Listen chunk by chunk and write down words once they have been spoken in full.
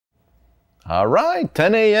All right,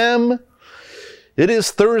 10 a.m. It is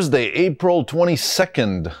Thursday, April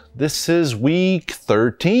 22nd. This is week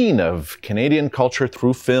 13 of Canadian Culture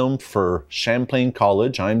Through Film for Champlain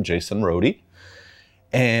College. I'm Jason Rohde,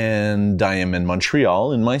 and I am in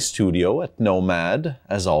Montreal in my studio at Nomad,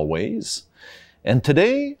 as always. And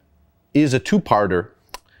today is a two-parter.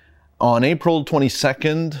 On April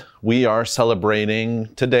 22nd, we are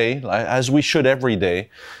celebrating today, as we should every day,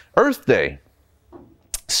 Earth Day.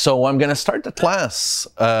 So I'm going to start the class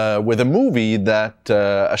with a movie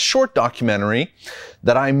a short documentary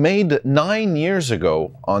that I made 9 years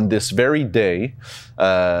ago on this very day.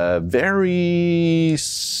 Very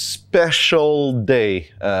special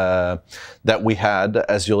day that we had,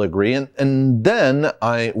 as you'll agree. And then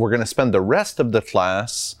we're going to spend the rest of the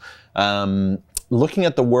class looking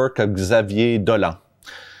at the work of Xavier Dolan.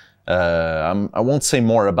 I won't say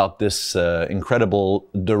more about this incredible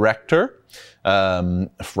director.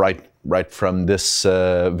 Right from this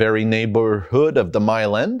very neighborhood of the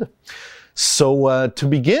Mile End. So to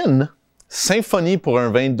begin, Symphonie pour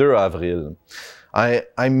un 22 avril.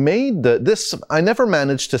 I made this. I never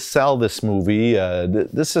managed to sell this movie.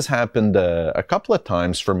 This has happened a couple of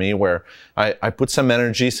times for me, where I put some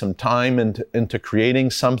energy, some time into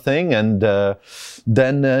creating something, and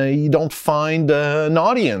then you don't find an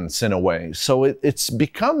audience in a way. So it's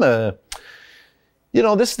become a... You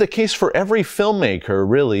know, this is the case for every filmmaker,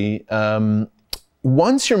 really.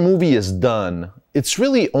 Once your movie is done, it's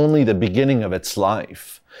really only the beginning of its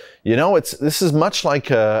life. You know, this is much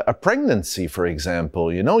like a pregnancy, for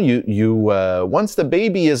example. You know, once the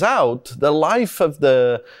baby is out, the life of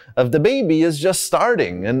the baby is just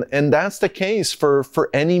starting, and that's the case for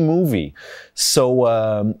any movie. So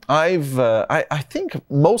I think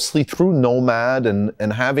mostly through Nomad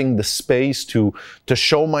and having the space to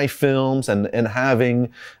show my films and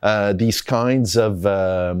having these kinds of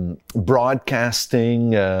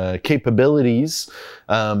broadcasting capabilities.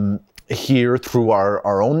 Here through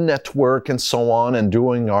our own network and so on, and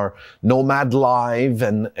doing our Nomad Live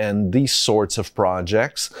and these sorts of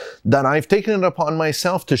projects, that I've taken it upon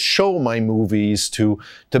myself to show my movies, to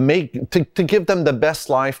give them the best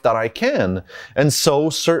life that I can. And so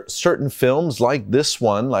certain films like this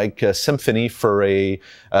one, like Symphony for a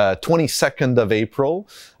 22nd of April,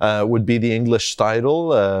 would be the English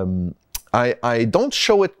title. I don't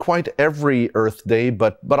show it quite every Earth Day,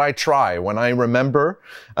 but I try. When I remember,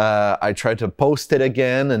 I try to post it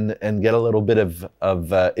again and get a little bit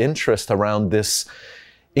of interest around this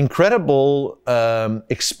incredible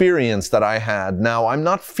experience that I had. Now, I'm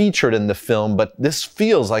not featured in the film, but this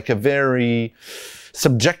feels like a very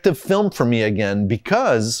subjective film for me again,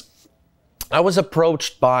 because I was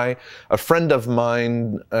approached by a friend of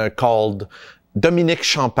mine called Dominic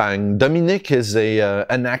Champagne. Dominic is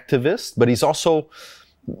an activist, but he's also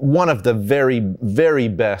one of the very, very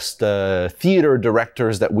best theater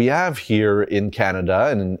directors that we have here in Canada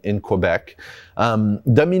and in Quebec.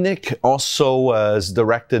 Dominic also has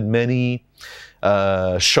directed many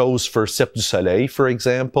shows for Cirque du Soleil, for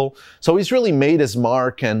example. So he's really made his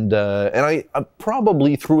mark, and I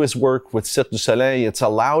probably through his work with Cirque du Soleil, it's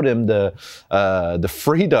allowed him the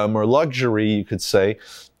freedom or luxury, you could say,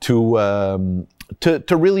 to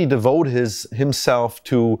really devote himself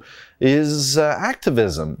to his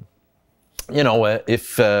activism. You know,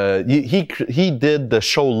 if he did the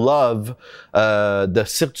show Love, the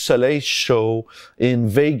Cirque du Soleil show in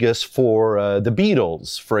Vegas for the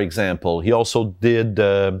Beatles, for example. He also did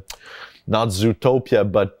not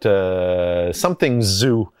Zootopia, but something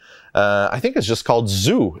Zoo. I think it's just called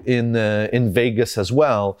Zoo in Vegas as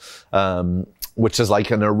well. Which is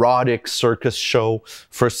like an erotic circus show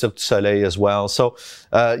for Cirque du Soleil as well. So,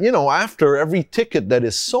 you know, after every ticket that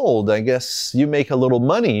is sold, I guess you make a little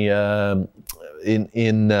money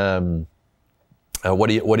what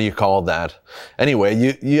do you call that? Anyway,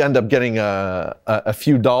 you end up getting a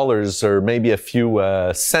few dollars or maybe a few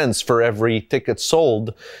cents for every ticket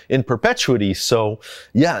sold in perpetuity. So,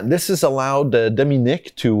 yeah, this has allowed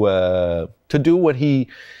Dominic to do what he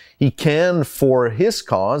can for his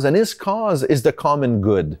cause, and his cause is the common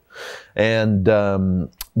good, and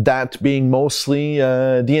that being mostly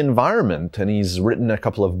the environment. And he's written a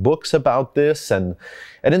couple of books about this, and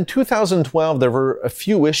in 2012 there were a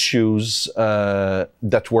few issues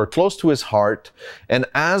that were close to his heart, and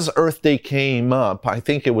as Earth Day came up, I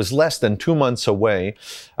think it was less than 2 months away,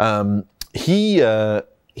 he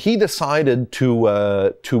decided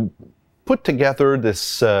to put together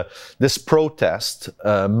this protest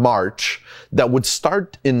march that would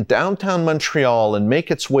start in downtown Montreal and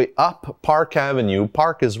make its way up Park Avenue.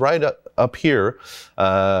 Park is right up here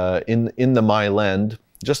in the Mile End.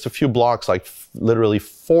 just a few blocks, like literally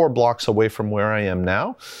 4 blocks away from where I am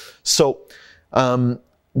now. So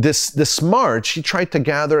this march, he tried to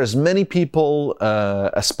gather as many people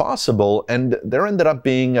as possible, and there ended up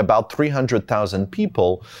being about 300,000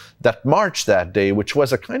 people that marched that day, which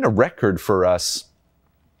was a kind of record for us.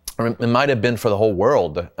 It might have been for the whole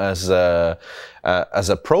world as a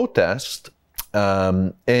protest.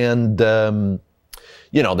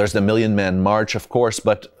 You know, there's the Million Man March, of course,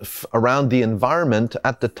 but around the environment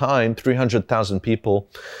at the time, 300,000 people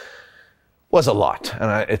was a lot,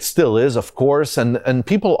 and it still is, of course. And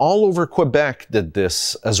people all over Quebec did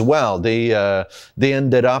this as well. They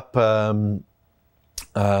ended up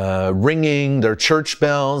ringing their church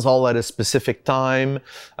bells all at a specific time,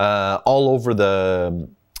 all over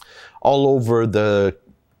the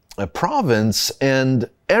province, and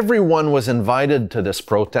everyone was invited to this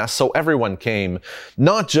protest, so everyone came,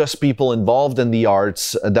 not just people involved in the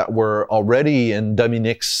arts that were already in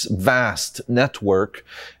Dominic's vast network.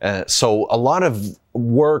 So a lot of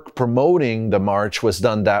work promoting the march was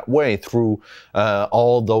done that way through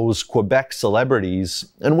all those Quebec celebrities,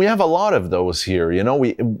 and we have a lot of those here. You know,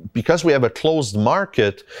 because we have a closed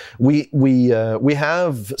market, we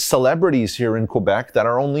have celebrities here in Quebec that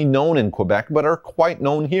are only known in Quebec but are quite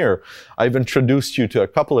known here. I've introduced you to a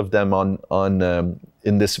couple of them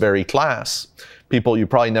in this very class. People you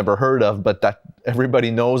probably never heard of, but that everybody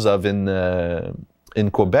knows of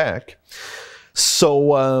in Quebec.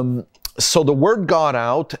 So the word got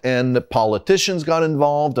out, and the politicians got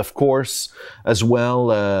involved, of course, as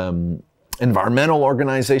well. Environmental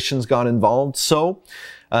organizations got involved. So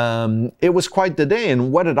it was quite the day.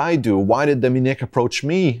 And what did I do? Why did Dominic approach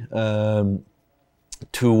me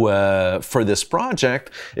for this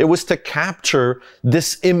project? It was to capture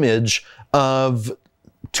this image of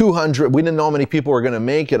 200, we didn't know how many people were going to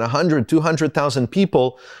make it, 100, 200,000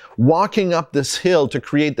 people walking up this hill to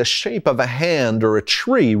create the shape of a hand or a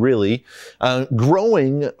tree, really,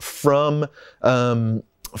 growing from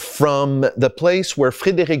the place where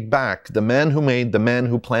Frédéric Back, the man who made The Man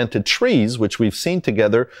Who Planted Trees, which we've seen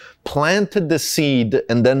together, planted the seed,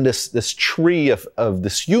 and then this tree of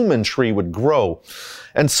this human tree would grow.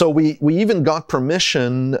 And so we even got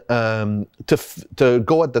permission to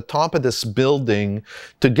go at the top of this building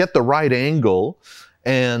to get the right angle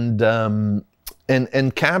and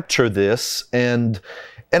capture this. And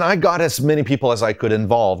I got as many people as I could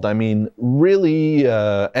involved. I mean, really,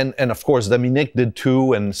 and of course Dominic did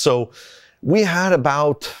too. And so we had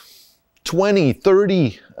about 20,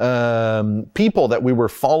 30 people that we were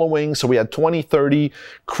following. So we had 20, 30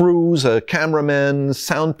 crews, cameramen,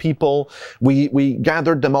 sound people. We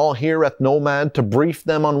gathered them all here at Nomad to brief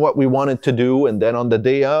them on what we wanted to do. And then on the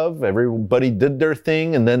day of, everybody did their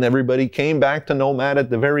thing. And then everybody came back to Nomad at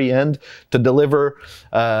the very end to deliver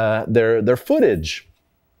their footage,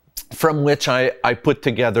 from which I put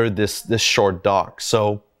together this short doc.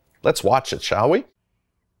 So let's watch it, shall we?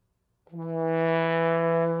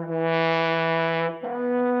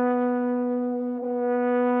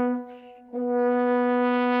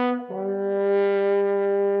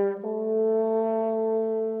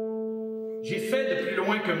 J'ai fait de plus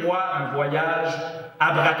loin que moi un voyage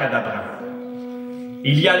abracadabrant.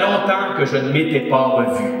 Il y a longtemps que je ne m'étais pas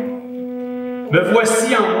revu. Me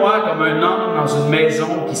voici en moi comme un homme dans une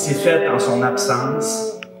maison qui s'est faite en son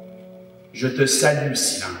absence. Je te salue,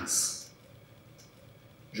 silence.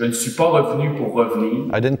 Je ne suis pas revenu pour revenir.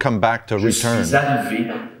 I didn't come back to return. Je suis arrivé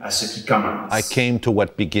à ce qui commence. I came to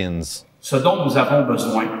what begins. Ce dont nous avons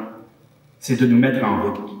besoin, c'est de nous mettre en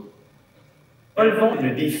route. Relevons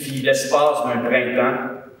le défi, l'espace d'un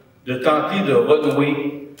printemps, de tenter de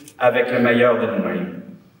renouer avec le meilleur de nous-mêmes,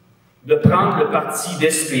 de prendre le parti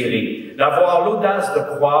d'espérer, d'avoir l'audace de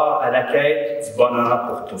croire à la quête du bonheur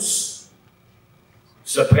pour tous.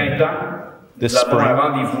 Ce printemps, nous avons un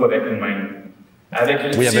rendez-vous avec nous-mêmes, avec le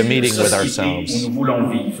type de société où nous voulons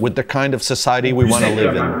vivre. With the kind of society we want to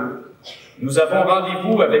live in. Nous avons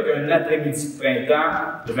rendez-vous avec un après-midi de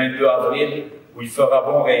printemps, le 22 avril, où il fera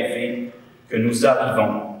bon rêver que nous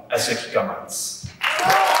arrivons à ce qui commence.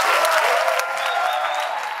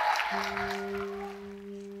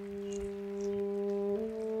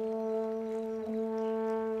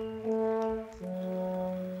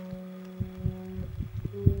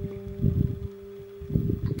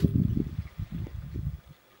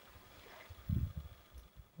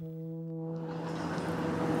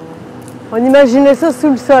 On imaginait ça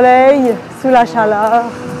sous le soleil, sous la chaleur.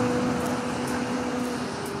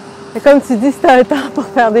 Et comme tu dis, c'était un temps pour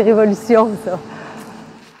faire des révolutions, ça.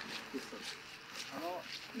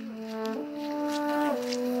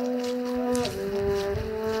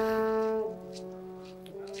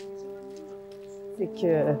 C'est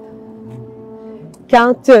que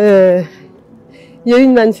quand il y a eu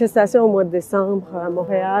une manifestation au mois de décembre à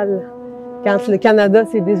Montréal, quand le Canada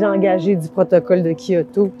s'est désengagé du protocole de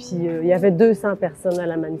Kyoto, puis il y avait 200 personnes à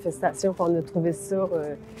la manifestation, puis on a trouvé ça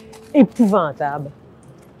épouvantable.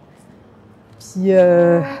 Puis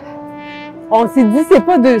on s'est dit, c'est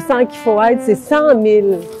pas 200 qu'il faut être, c'est 100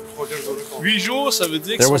 000. 8 jours, ça veut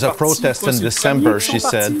dire que There was a protest in December, she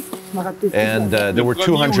said, and there were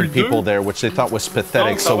 200 people there, which they thought was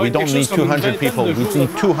pathetic. So we don't need 200 people, we need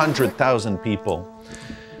 200,000 people.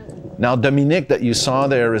 Now, Dominic, that you saw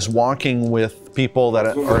there, is walking with people that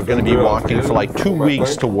are going to be walking for like 2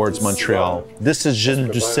 weeks towards Montreal. This is Gilles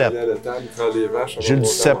Duceppe. Gilles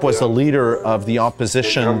Duceppe was the leader of the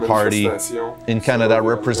opposition party in Canada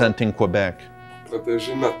representing Quebec.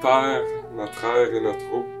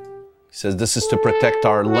 He says this is to protect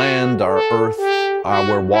our land, our earth,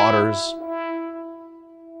 our waters.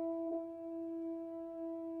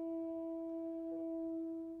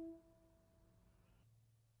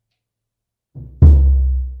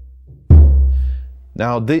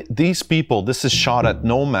 Now, these people, this is shot at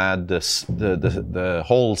Nomad, the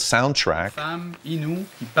whole soundtrack. Femmes Inuits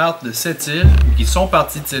qui partent de cette île, ou qui sont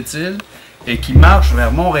parties de cette île, et qui marchent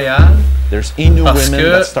vers Montréal There's Inuit parce women que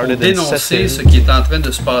that pour started in dénoncer ce Sicily. qui est en train de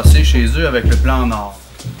se passer chez eux avec le plan Nord.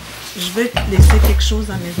 Je vais te laisser quelque chose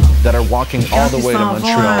à mes enfants. That are walking all Quand the ils way to s'en vont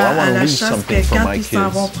Montreal. I à want to la leave chasse, something for quand my ils s'en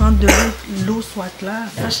vont kids. prendre de l'eau soit claire.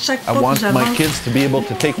 À chaque I fois que want my j'avance, kids to be able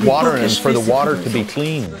to take water and for the water to be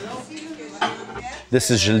clean. This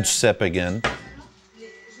is Gilles Duceppe again.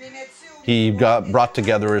 He brought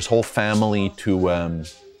together his whole family to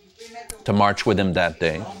march with him that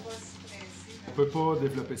day. On ne peut pas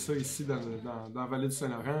développer ça ici dans la vallée du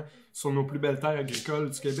Saint-Laurent, sur nos plus belles terres agricoles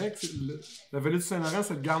du Québec. La vallée du Saint-Laurent,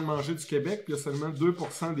 c'est le garde-manger du Québec, puis il y a seulement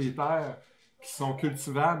 2% des terres qui sont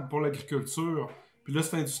cultivables pour l'agriculture. Puis là,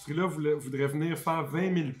 cette industrie-là voudrait venir faire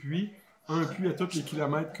 20 000 puits, un puits à tous les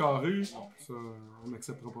kilomètres carrés. Ça, on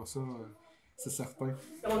n'acceptera pas ça, c'est certain.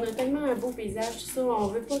 On a tellement un beau paysage, tout ça. On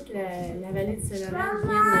veut pas que la vallée du Saint-Laurent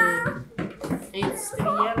devienne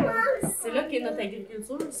industrielle. C'est là qu'est notre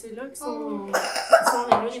agriculture, c'est là qu'ils sont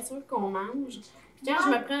la nourriture qu'on mange. Puis quand je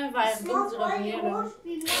me prends un verre d'eau du robinet, là,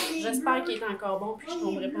 j'espère qu'il est encore bon puis je ne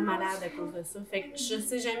tomberai pas malade à cause de ça. Fait que je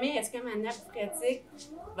sais jamais est-ce que ma nappe phréatique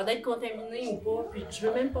va être contaminée ou pas, puis je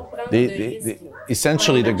veux même pas prendre de risque.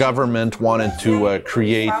 Essentially, the government wanted to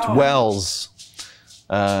create wells,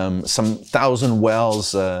 some 1,000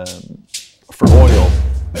 wells for oil.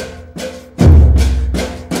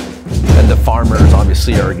 And the farmers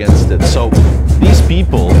obviously are against it. So these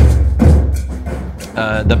people,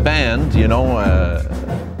 the band, you know,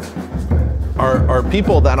 are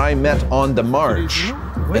people that I met on the march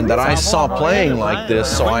and that I saw playing like this.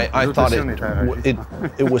 So I thought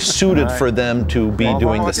it was suited for them to be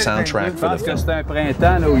doing the soundtrack for the film. C'est un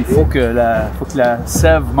printemps là, où il faut que la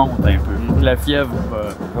sève monte un peu, que la fièvre.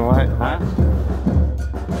 Ouais. Hein?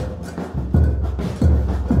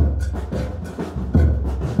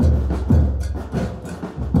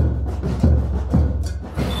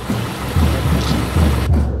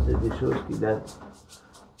 Qui date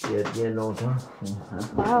il y a bien longtemps.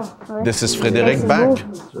 Wow, ouais. This is Frédéric Back.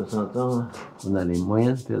 60 ans, on a les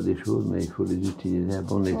moyens de faire des choses, mais il faut les utiliser à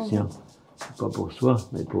bon escient. Pas pour soi,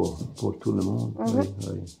 mais pour tout le monde. Oui,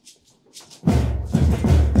 oui.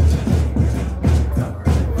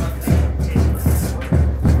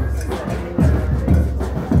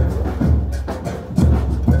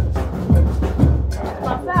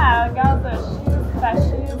 Pensez à gaz-schiste,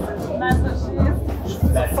 fasciste, masochiste,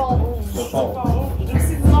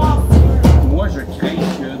 Moi, je crains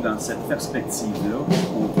que dans cette perspective-là,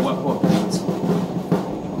 on ne voit pas prendre ça.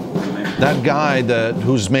 That guy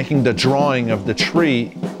who's making the drawing of the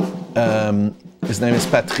tree, his name is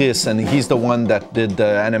Patrice, and he's the one that did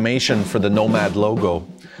the animation for the Nomad logo.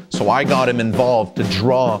 So I got him involved to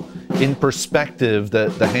draw in perspective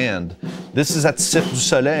the hand. This is at Cirque du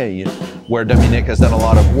Soleil, where Dominic has done a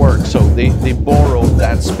lot of work. So they borrowed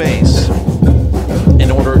that space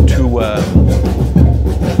in order to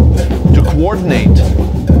coordinate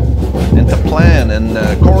and to plan and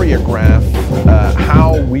choreograph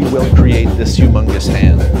how we will create this humongous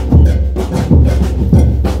hand.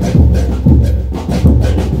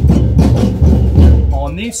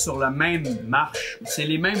 On est sur la même marche, c'est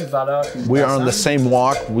les mêmes valeurs. We are on the same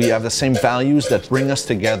walk, we have the same values that bring us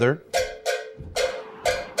together.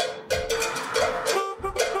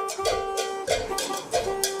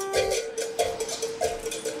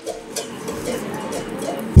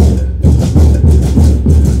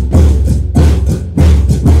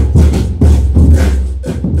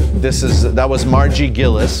 This That was Margie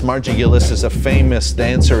Gillis. Margie Gillis is a famous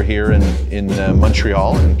dancer here in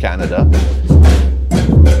Montreal, in Canada.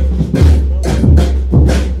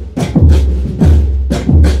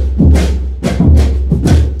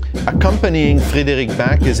 Accompanying Frédéric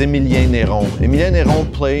Back is Emilien Néron. Emilien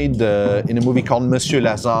Néron played in a movie called Monsieur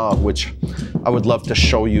Lazare, which I would love to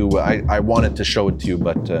show you. I wanted to show it to you,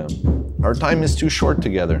 but our time is too short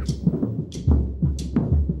together.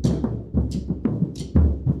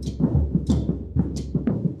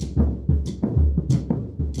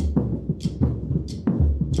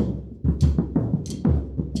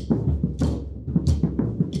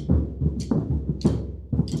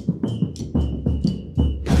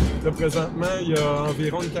 Là, présentement, il y a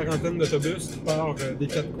environ une quarantaine d'autobus qui partent des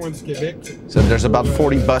quatre coins du Québec. So there's about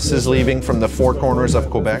 40 buses leaving from the four corners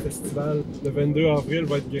of Quebec. Le festival, le 22 avril,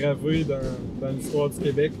 va être gravé dans l'histoire du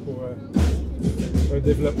Québec pour un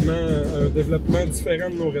développement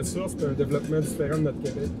différent de nos ressources et un développement différent de notre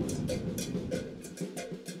Québec.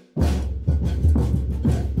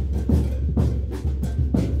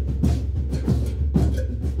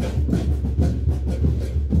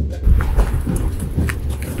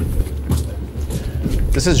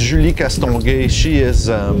 This is Julie Castonguay. She is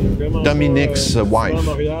Dominic's wife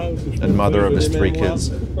and mother of his three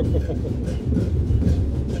kids.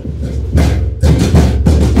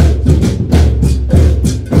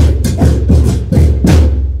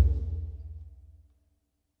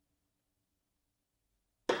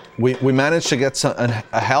 We managed to get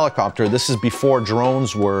a helicopter. This is before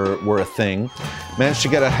drones were a thing. Managed to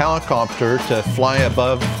get a helicopter to fly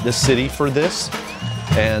above the city for this.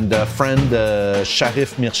 And friend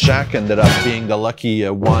Sharif Mirshak ended up being the lucky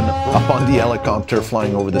one up on the helicopter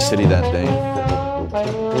flying over the city that day.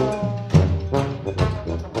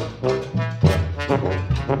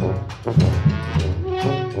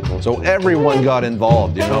 So everyone got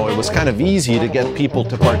involved, you know, it was kind of easy to get people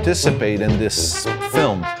to participate in this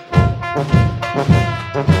film.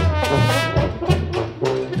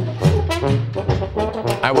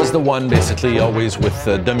 I was the one basically always with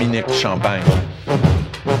Dominic Champagne.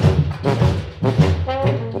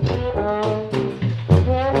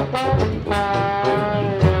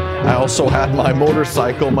 I also had my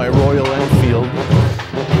motorcycle, my Royal Enfield,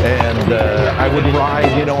 and I would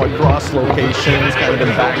ride, you know, across locations, kind of in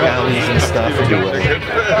back alleys and stuff to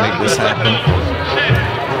make this happen.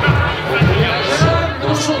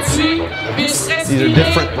 These are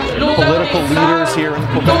different political leaders here in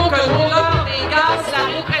Quebec.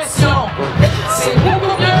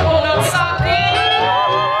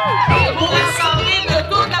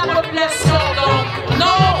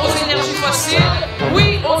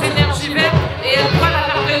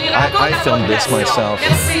 I filmed this myself.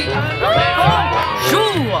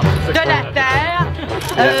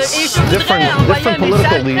 Yes, different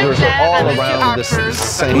political leaders are all around this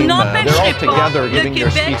same. They're all together giving their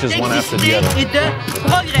speeches one after the other.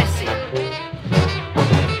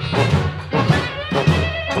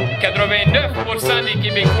 89% des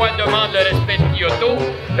Québécois demandent le respect de Kyoto.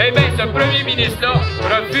 Eh bien, ce premier ministre-là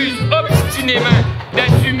refuse obstinément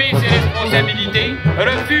d'assumer ses responsabilités,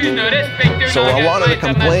 refuse de respecter So a lot of the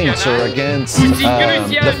complaints are against the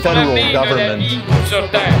federal government. These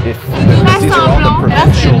are all the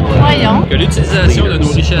provincial. Que l'utilisation de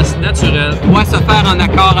nos richesses naturelles doit se faire en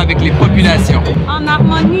accord avec les populations. En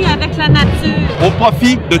harmonie avec la nature. Au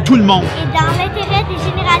profit de tout le monde. Et dans l'intérêt des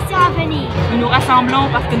générations à venir. Nous nous rassemblons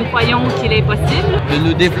parce que nous croyons qu'il est possible de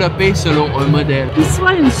nous développer selon un modèle qui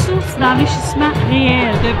soit une source d'enrichissement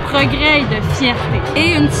réel, de progrès et de fierté,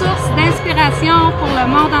 et une source d'inspiration pour le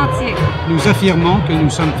monde entier. Nous affirmons que nous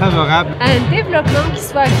sommes favorables à un développement qui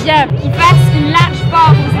soit viable, qui fasse une large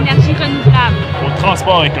part aux énergies renouvelables, au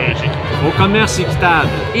transport écologique, au commerce équitable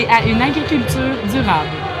et à une agriculture durable.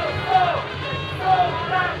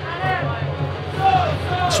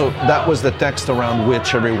 So that was the text around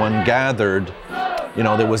which everyone gathered. You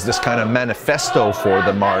know, there was this kind of manifesto for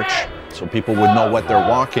the march, so people would know what they're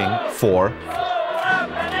walking for.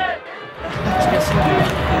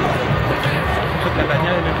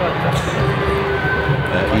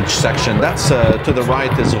 Each section. That's to the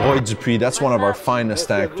right is Roy Dupuis. That's one of our finest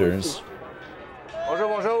actors. Bonjour,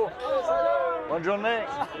 bonjour. Bonne journée.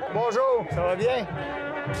 Bonjour. Ça va bien?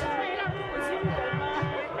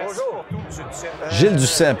 Gilles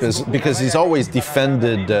Duceppe is because he's always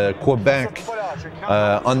defended Quebec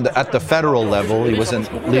at the federal level. He was a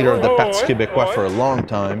leader of the Parti Québécois for a long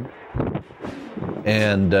time,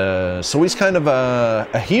 and so he's kind of a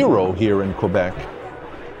hero here in Quebec.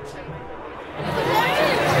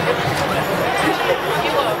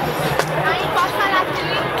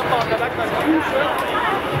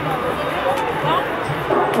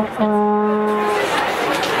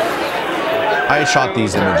 I shot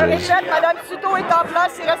these images. Madame Suto est en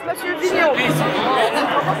place, il reste Monsieur Vigneault.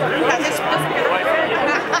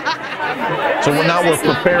 So now we're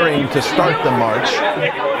preparing to start the march.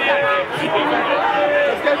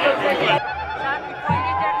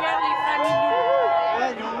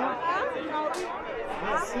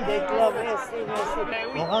 Merci d'être là, merci.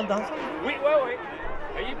 On rentre dans ça? Oui.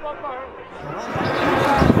 Ayez pas peur.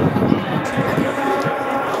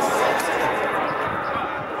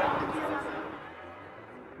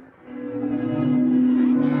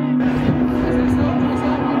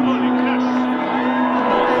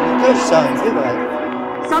 C'est vrai.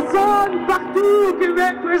 Ça sonne partout au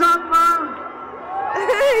Québec présentement.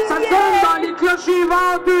 Ça sonne dans les clochers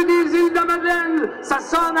venteux des îles de Madeleine. Ça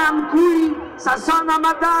sonne à Mkoui. Ça sonne à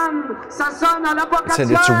Madame. Ça sonne à la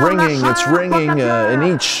Said it's ringing in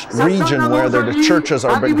each region where the churches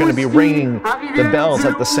are going to be ringing the bells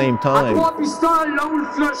at the same time. À 3 pistoles, là où le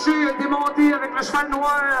clocher est démonté avec le cheval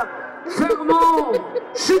noir. Clermont,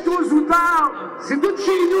 Château-Zoutard, c'est tout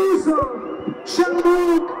chez nous ça.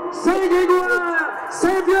 Sherbrooke, Saint-Grégoire,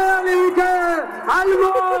 Saint-Pierre-les-Équerres,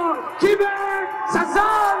 Allemont, Québec, ça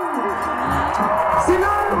sonne! C'est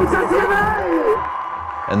l'heure où ça se réveille!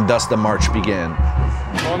 And thus the march began.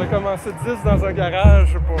 On a commencé 10 dans un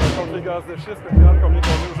garage contre les gaz de schiste. Regarde combien on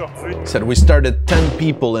est aujourd'hui. Said we started 10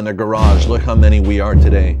 people in a garage. Look how many we are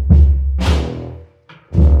today.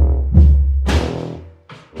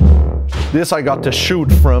 This I got to shoot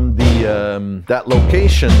from the that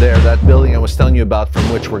location there, that building I was telling you about, from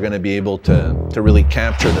which we're going to be able to really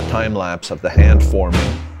capture the time lapse of the hand forming.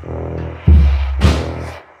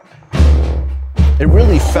 It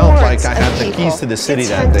really felt like I had the keys to the city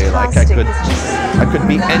that day, like I could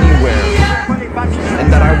be anywhere,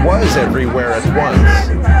 and that I was everywhere at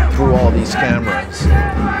once through all these cameras.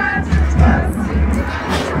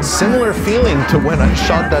 Similar feeling to when I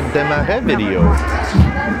shot that Desmarais video,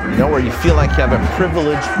 you know, where you feel like you have a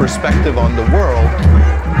privileged perspective on the world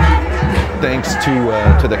thanks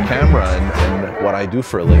to the camera and what I do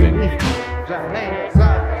for a living.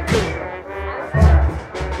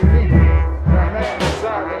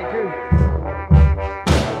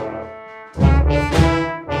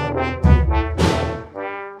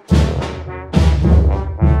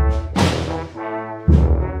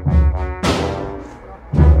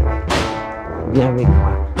 Viens avec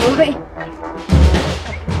moi. Oui.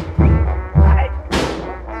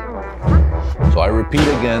 So I repeat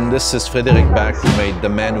again, this is Frédéric Back, who made The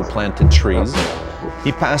Man Who Planted Trees.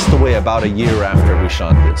 He passed away about a year after we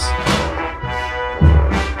shot this.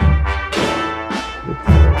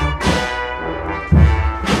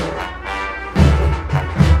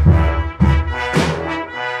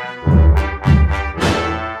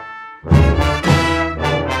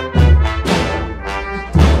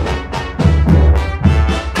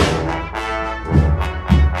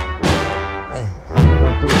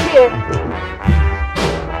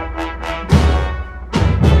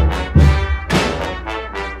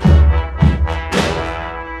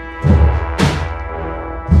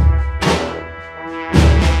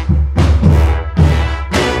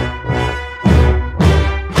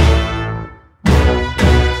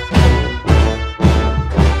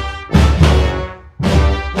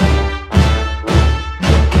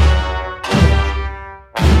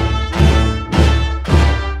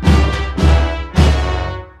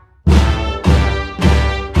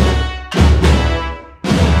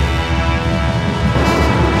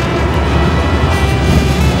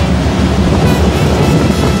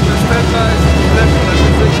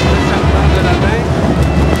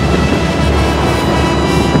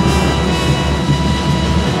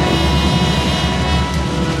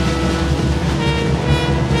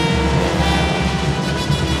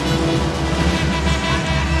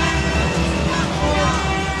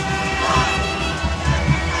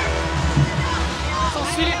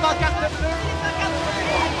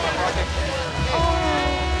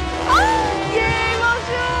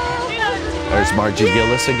 There's Margie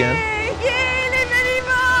Gillis again.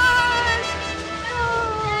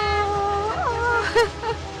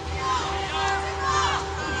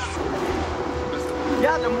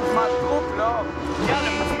 Regarde le mouvement de groupe, là. Regarde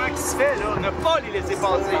le mouvement qui se fait, là. Ne pas les laisser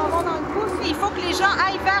passer. Il faut que les gens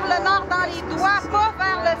aillent vers le nord dans les doigts, pas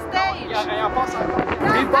vers le stage.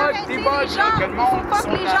 Des bugs, là, que le monde. Il faut pas que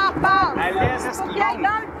les gens passent. À l'aise, est-ce qu'ils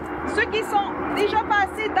montent? Ceux qui sont déjà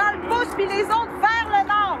passés dans le pouce, puis les autres vers le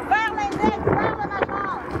nord, vers l'index, vers le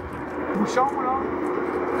majeur. Bouchons, là.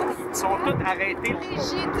 Ils sont tous arrêtés.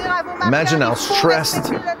 Imagine how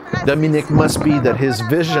stressed Dominic must be that his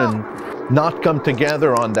vision not come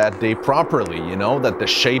together on that day properly, you know, that the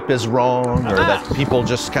shape is wrong or that people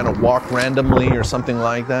just kind of walk randomly or something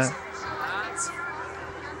like that.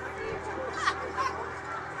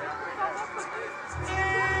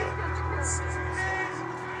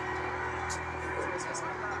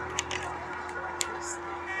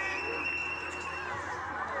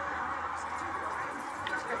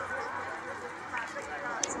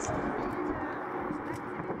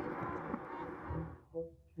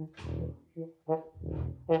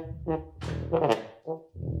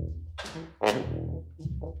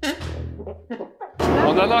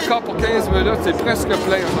 encore pour 15 minutes, c'est presque plein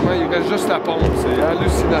en ce moment. Il reste juste la pompe. C'est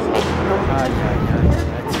hallucinant. Aïe, aïe, aïe.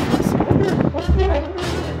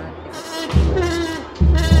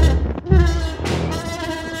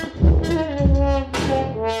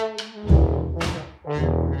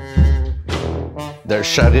 There's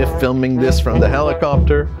Sharif filming this from the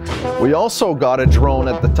helicopter. We also got a drone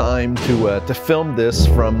at the time to film this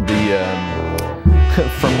from the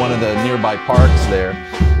from one of the nearby parks there,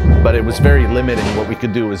 but it was very limiting what we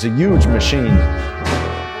could do. It was a huge machine.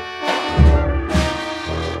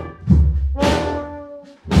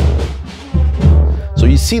 So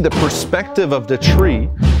you see the perspective of the tree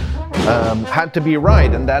had to be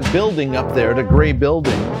right, and that building up there, the gray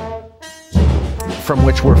building, from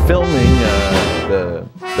which we're filming the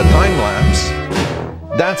time-lapse,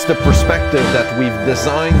 that's the perspective that we've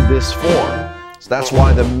designed this for. So that's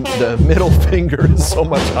why the middle finger is so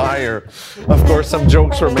much higher. Of course, some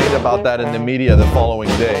jokes were made about that in the media the following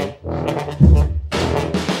day.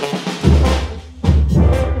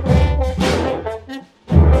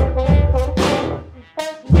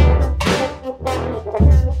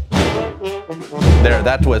 There,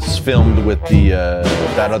 that was filmed with the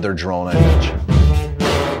that other drone I mentioned.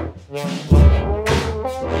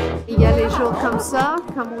 Il y a les jours comme ça,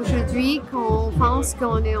 comme aujourd'hui, qu'on pense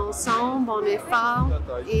qu'on est ensemble, on est fort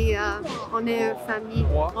et on est une famille,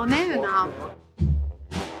 on est un arbre.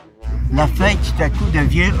 La fête tout à coup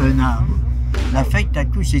devient un arbre. La fête tout à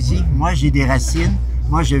coup se dit, moi j'ai des racines,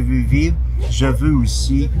 moi je veux vivre, je veux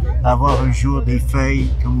aussi avoir un jour des feuilles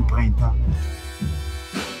comme au printemps.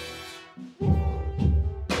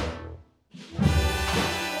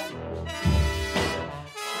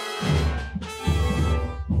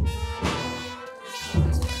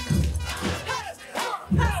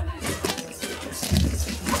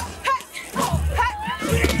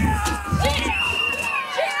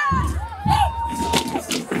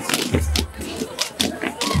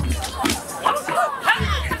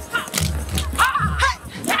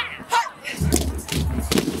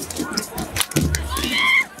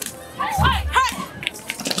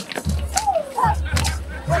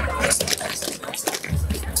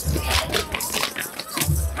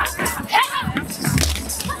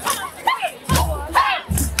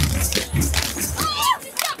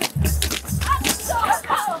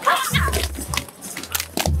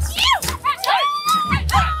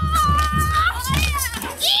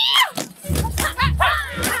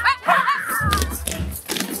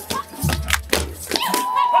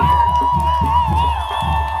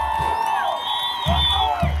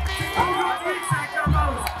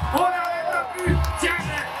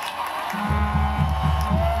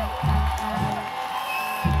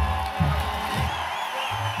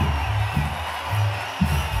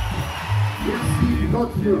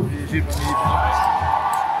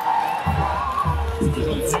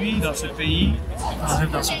 Aujourd'hui, dans ce pays,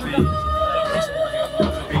 dans ce pays,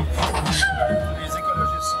 les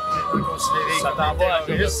écologistes sont considérés ça t'en va à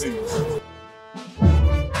risque.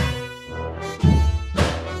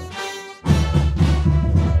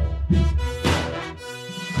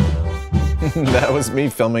 That was me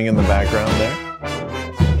filming in the background there.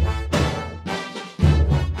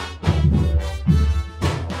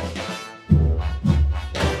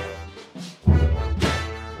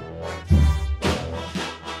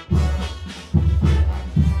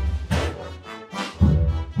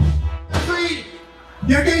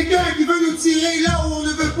 Il y a quelqu'un qui veut nous tirer là où on ne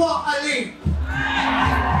veut pas aller.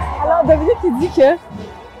 Alors, Dominic, il dit que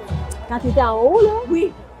quand il était en haut, là,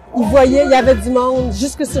 oui, il voyait, il y avait du monde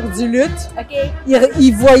jusque sur du luth. OK.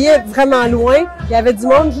 Il voyait vraiment loin. Il y avait du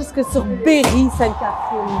monde jusque sur Berry,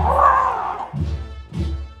 Sainte-Catherine.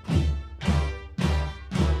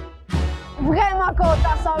 Vraiment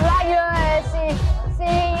content, sans blague, là, c'est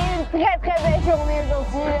une très très belle journée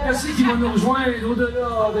aujourd'hui. Merci qui va nous rejoindre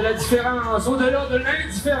au-delà de la différence, au-delà de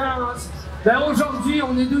l'indifférence. Ben aujourd'hui,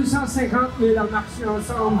 on est 250 000 à marcher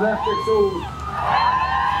ensemble vers quelque chose.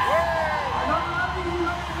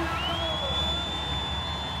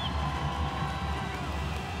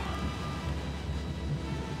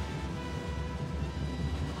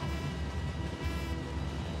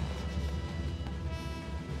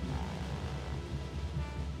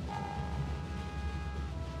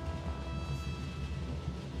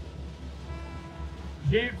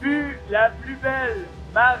 J'ai vu la plus belle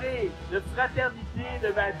marée de fraternité de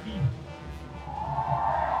ma vie.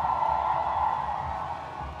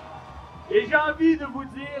 Et j'ai envie de vous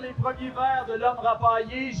dire les premiers vers de l'homme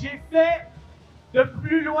rapaillé. J'ai fait de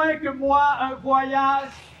plus loin que moi un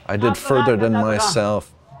voyage. I did further than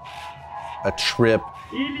myself a trip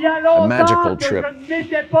Il y a a longtemps magical que trip. je ne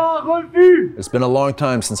m'étais pas revu. It's been a long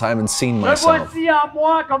time since I haven't seen Me myself. voici en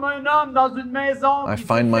moi comme un homme dans une maison I qui find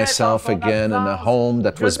s'est faite myself en son again in a absence. home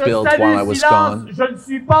that Je was te built salue, while I was silence. gone. Je ne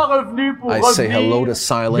suis pas revenu pour I revenir. say hello to Je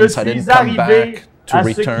silence. I suis didn't come arrivé back to à ce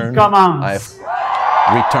qui return. commence. I have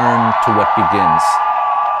returned to what begins.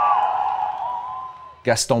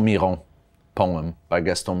 Gaston Miron, poem by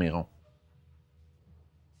Gaston Miron.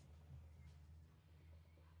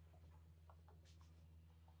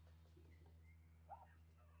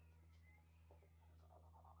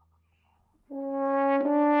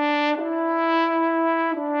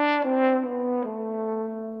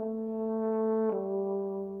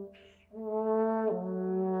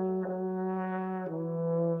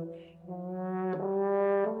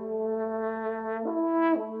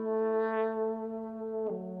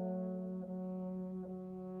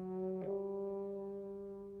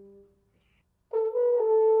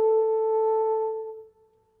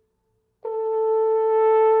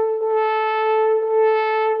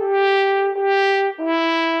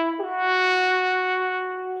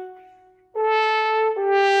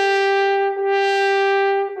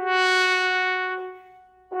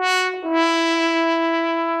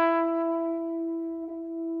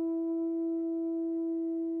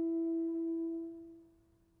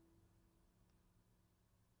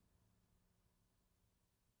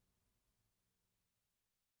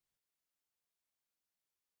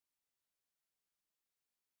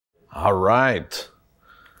 All right.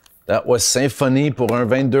 That was Symphonie pour un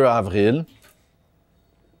 22 avril.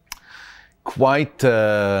 Quite,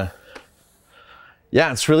 yeah,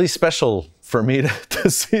 it's really special for me to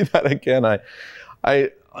see that again.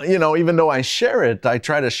 You know, even though I share it, I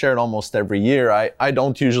try to share it almost every year. I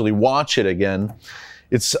don't usually watch it again.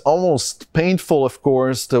 It's almost painful, of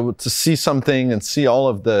course, to see something and see all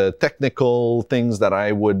of the technical things that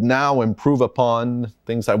I would now improve upon,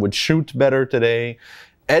 things I would shoot better today,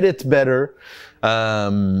 edit better,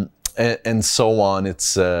 and so on.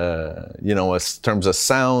 It's, you know, in terms of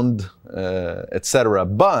sound, etc.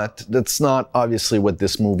 But that's not obviously what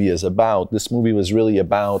this movie is about. This movie was really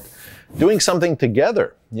about doing something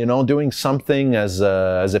together, you know, doing something as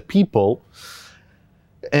a people.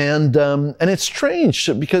 And it's strange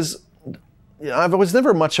because I was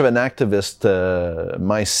never much of an activist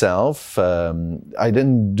myself. I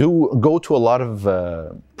didn't go to a lot of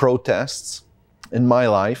protests in my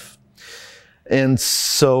life. And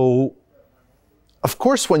so, of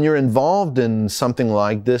course, when you're involved in something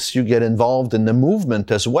like this, you get involved in the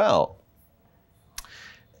movement as well.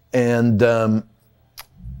 And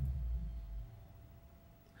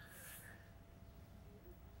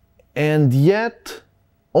yet,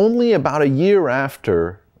 only about a year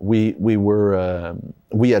after we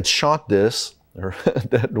had shot this, or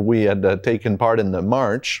that we had taken part in the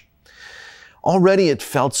march, already it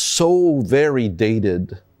felt so very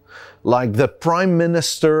dated. Like the Prime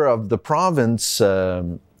Minister of the province,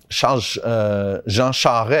 Jean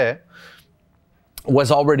Charest,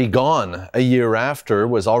 was already gone a year after,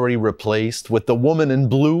 was already replaced with the woman in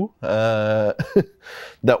blue that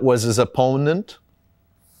was his opponent.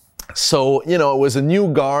 So, you know, it was a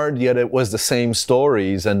new guard, yet it was the same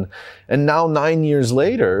stories. And now 9 years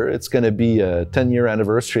later, it's going to be a 10-year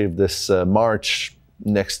anniversary of this march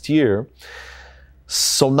next year.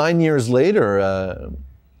 So 9 years later,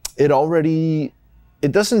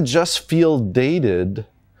 it doesn't just feel dated.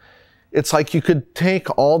 It's like you could take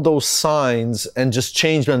all those signs and just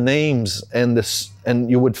change the names and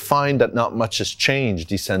you would find that not much has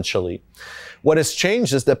changed, essentially. What has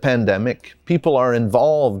changed is the pandemic. People are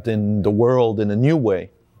involved in the world in a new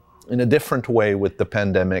way, in a different way with the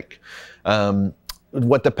pandemic.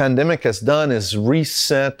 What the pandemic has done is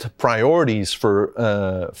reset priorities for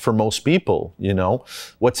most people, you know.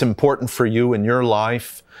 What's important for you in your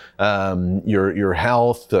life, your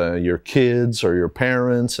health, your kids or your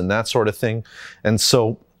parents and that sort of thing. And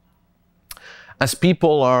so as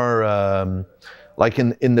people are, like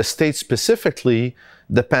in the States specifically,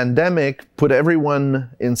 the pandemic put everyone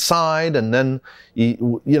inside, and then,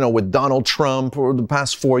 you know, with Donald Trump over the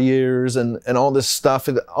past 4 years and all this stuff,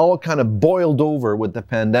 it all kind of boiled over with the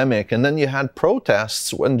pandemic. And then you had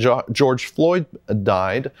protests when George Floyd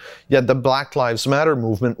died. You had the Black Lives Matter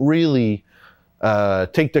movement really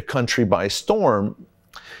take the country by storm.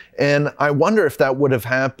 And I wonder if that would have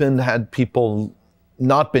happened had people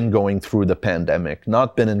not been going through the pandemic,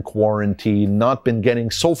 not been in quarantine, not been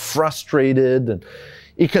getting so frustrated and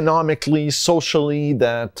economically, socially,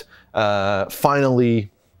 that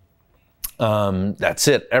finally, that's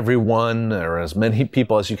it. Everyone, or as many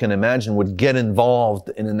people as you can imagine, would get involved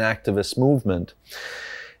in an activist movement.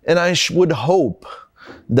 And I would hope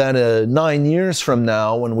that 9 years from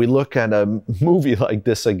now, when we look at a movie like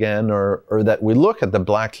this again, or that we look at the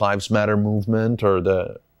Black Lives Matter movement, or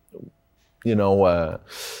the, you know,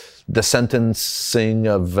 the sentencing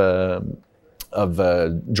of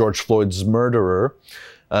George Floyd's murderer,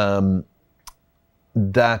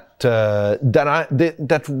 that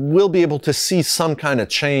we'll be able to see some kind of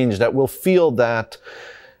change, that we'll feel that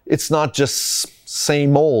it's not just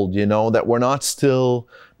same old, you know, that we're not still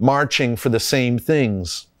marching for the same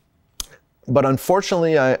things. But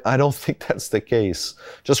unfortunately, I don't think that's the case.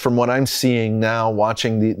 Just from what I'm seeing now,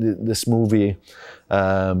 watching this movie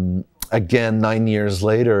again 9 years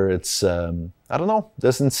later, it's, I don't know,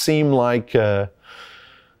 doesn't seem like,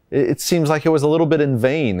 it seems like it was a little bit in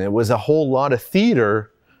vain. It was a whole lot of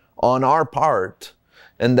theater on our part,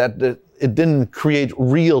 and that it didn't create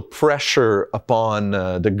real pressure upon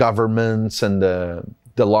the governments and the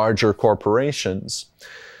larger corporations.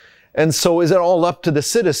 And so is it all up to the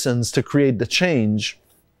citizens to create the change?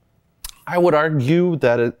 I would argue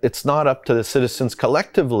that it's not up to the citizens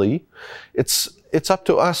collectively. It's up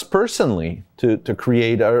to us personally to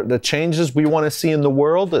create the changes we want to see in the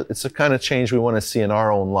world. It's the kind of change we want to see in our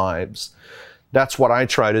own lives. That's what I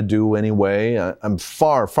try to do anyway. I'm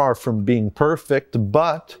far, far from being perfect,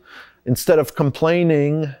 but instead of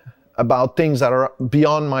complaining about things that are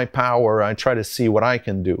beyond my power, I try to see what I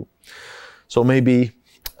can do. So maybe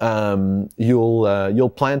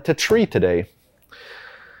you'll plant a tree today.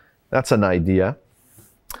 That's an idea.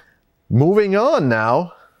 Moving on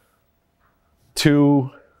now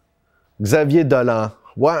to Xavier Dolan.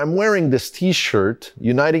 Well, I'm wearing this t-shirt,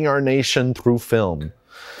 Uniting Our Nation Through Film.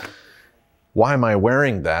 Why am I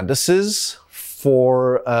wearing that? This is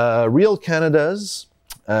for Real Canada's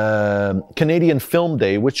Canadian Film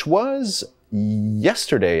Day, which was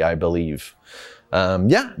yesterday, I believe.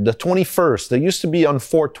 Yeah, the 21st. They used to be on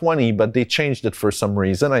 4/20, but they changed it for some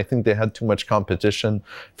reason. I think they had too much competition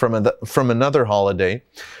from another holiday.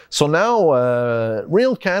 So now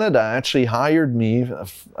Real Canada actually hired me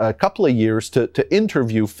a couple of years to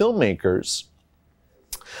interview filmmakers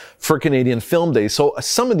for Canadian Film Day. So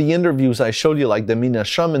some of the interviews I showed you, like the Mina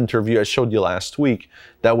Shum interview I showed you last week,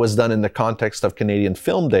 that was done in the context of Canadian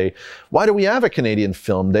Film Day. Why do we have a Canadian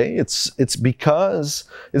Film Day? It's because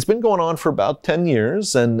it's been going on for about 10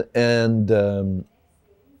 years, and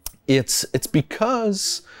it's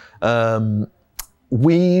because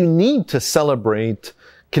we need to celebrate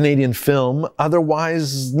Canadian film,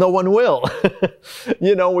 otherwise no one will.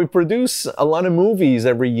 You know, we produce a lot of movies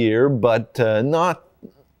every year, but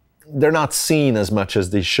they're not seen as much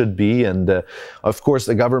as they should be. And of course,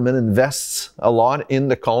 the government invests a lot in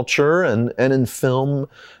the culture and in film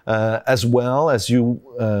as well, as you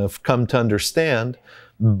come to understand.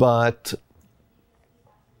 But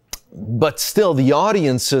still, the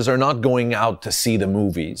audiences are not going out to see the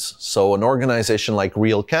movies. So an organization like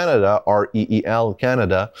Real Canada, REEL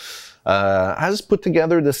Canada, has put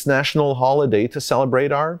together this national holiday to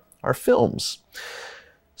celebrate our films.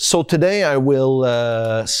 So today I will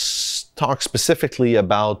talk specifically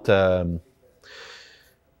about an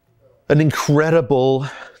incredible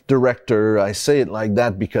director. I say it like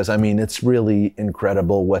that because, I mean, it's really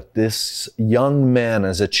incredible what this young man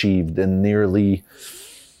has achieved in nearly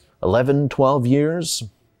 11, 12 years.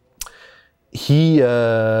 He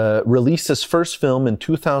released his first film in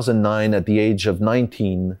 2009 at the age of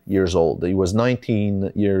 19 years old. He was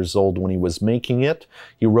 19 years old when he was making it.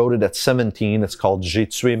 He wrote it at 17. It's called J'ai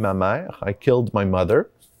tué ma mère. I killed my mother.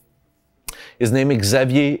 His name is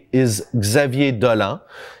Xavier Dolan.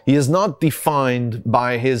 He is not defined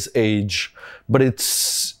by his age, but it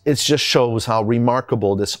just shows how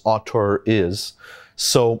remarkable this auteur is.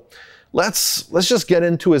 So let's just get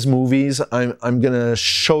into his movies. I'm gonna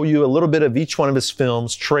show you a little bit of each one of his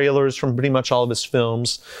films, trailers from pretty much all of his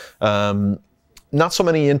films. Not so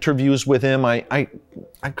many interviews with him. I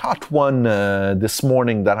caught one this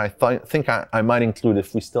morning that I think I might include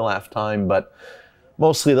if we still have time, but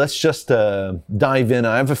mostly let's just dive in.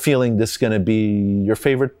 I have a feeling this is gonna be your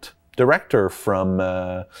favorite director from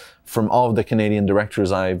all of the Canadian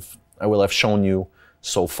directors I will have shown you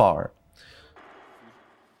so far.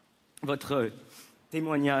 Votre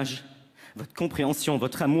témoignage, votre compréhension,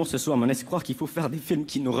 votre amour, ce soit mon espoir qu'il faut faire des films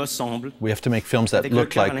qui nous ressemblent. We have to make films that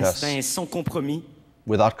look like us. Sans compromis.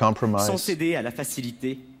 Without compromise. Sans céder à la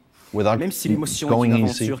facilité. Without Même si l'émotion est going une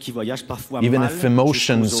easy. aventure qui voyage parfois Even mal, if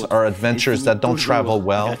emotions are adventures that don't travel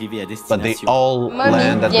well, but they all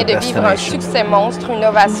land at the vient de vivre un destination. succès monstre, une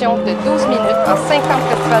ovation de 12 minutes en 50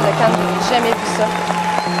 festivals de Cannes. Je n'ai jamais vu ça.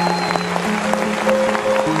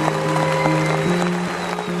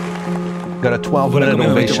 got a 12-minute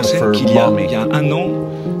ovation for Mommy.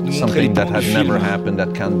 Something that had never happened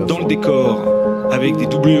at Cannes before. Dans le décor, avec des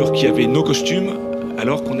doublures qui avaient nos costumes,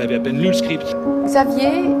 alors qu'on avait à peine lu le script.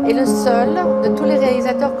 Xavier est le seul de tous les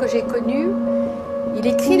réalisateurs que j'ai connus. Il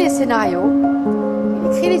écrit les scénarios,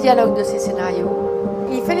 il écrit les dialogues de ces scénarios,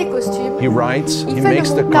 il fait les costumes, he writes, il he fait makes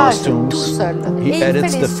le the montage costumes, tout seul, he et il edits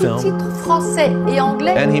fait les the film, sous-titres français et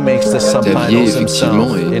anglais. and he makes the Xavier, subtitles effectivement,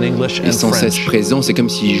 himself in English est and sans cesse French. présent, c'est comme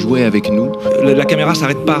s'il jouait avec nous. La caméra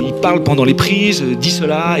s'arrête pas. Il parle pendant les prises, dit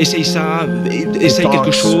cela, essaye ça, essaye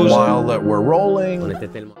quelque chose. While that we're rolling. On était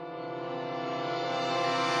tellement...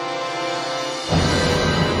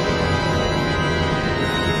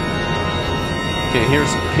 Okay,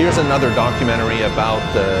 here's another documentary about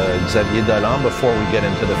Xavier Dolan before we get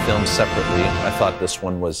into the film separately. I thought this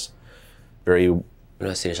one was very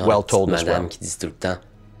Là, c'est le genre well de told as madame well. qui dit tout le temps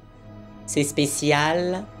c'est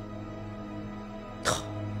spécial. Oh.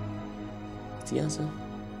 C'est bien ça.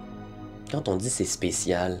 Quand on dit c'est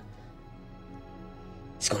spécial,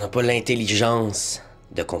 c'est qu'on n'a pas l'intelligence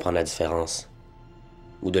de comprendre la différence,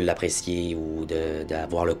 ou de l'apprécier, ou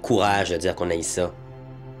d'avoir le courage de dire qu'on haït ça.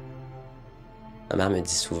 Ma mère me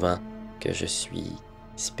dit souvent que je suis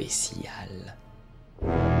spécial.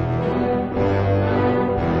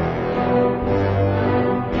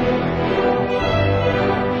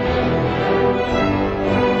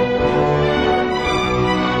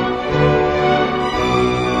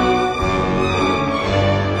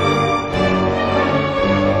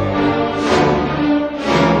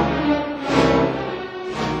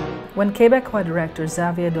 When Quebecois director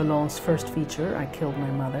Xavier Dolan's first feature, I Killed My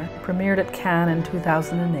Mother, premiered at Cannes in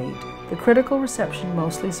 2008, the critical reception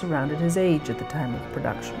mostly surrounded his age at the time of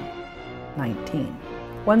production, 19.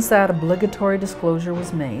 Once that obligatory disclosure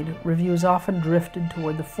was made, reviews often drifted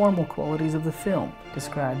toward the formal qualities of the film,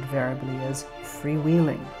 described variably as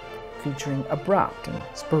freewheeling, featuring abrupt and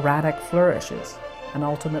sporadic flourishes, and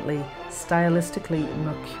ultimately stylistically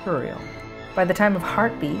mercurial. By the time of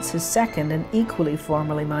Heartbeats, his second and equally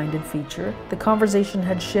formally minded feature, the conversation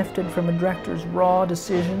had shifted from a director's raw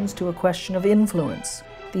decisions to a question of influence.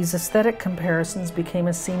 These aesthetic comparisons became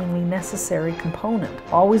a seemingly necessary component,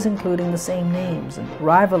 always including the same names and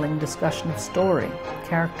rivaling discussion of story,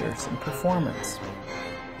 characters, and performance.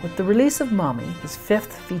 With the release of Mommy, his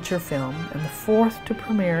fifth feature film and the fourth to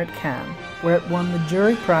premiere at Cannes, where it won the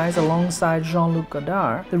jury prize alongside Jean-Luc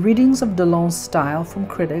Godard, the readings of Dolan's style from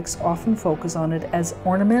critics often focus on it as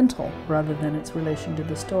ornamental rather than its relation to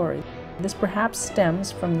the story. This perhaps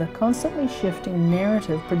stems from the constantly shifting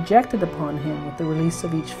narrative projected upon him with the release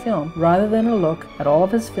of each film, rather than a look at all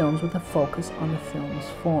of his films with a focus on the film's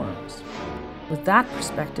forms. With that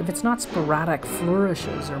perspective, it's not sporadic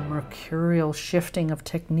flourishes or mercurial shifting of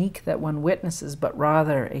technique that one witnesses, but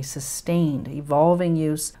rather a sustained, evolving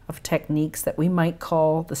use of techniques that we might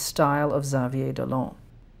call the style of Xavier Dolan.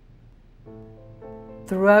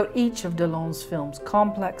 Throughout each of Dolan's films,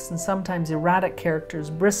 complex and sometimes erratic characters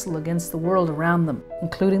bristle against the world around them,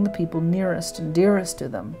 including the people nearest and dearest to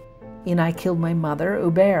them. In I Killed My Mother,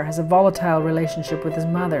 Hubert has a volatile relationship with his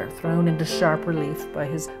mother, thrown into sharp relief by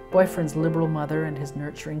his boyfriend's liberal mother and his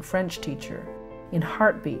nurturing French teacher. In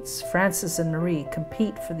Heartbeats, Francis and Marie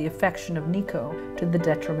compete for the affection of Nico to the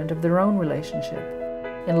detriment of their own relationship.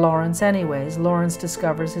 In Lawrence Anyways, Lawrence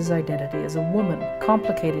discovers his identity as a woman,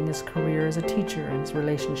 complicating his career as a teacher and his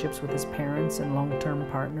relationships with his parents and long-term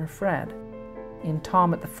partner Fred. In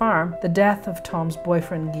Tom at the Farm, the death of Tom's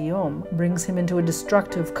boyfriend Guillaume brings him into a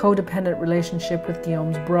destructive, codependent relationship with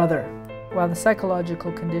Guillaume's brother, while the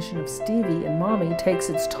psychological condition of Stevie in Mommy takes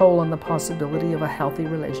its toll on the possibility of a healthy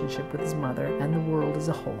relationship with his mother and the world as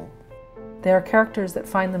a whole. They are characters that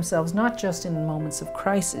find themselves not just in moments of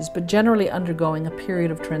crisis, but generally undergoing a period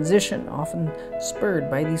of transition, often spurred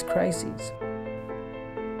by these crises.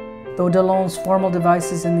 Though Dolan's formal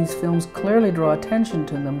devices in these films clearly draw attention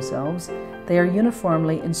to themselves, they are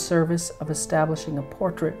uniformly in service of establishing a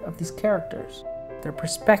portrait of these characters, their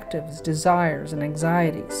perspectives, desires, and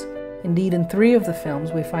anxieties. Indeed, in 3 of the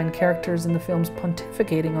films, we find characters in the films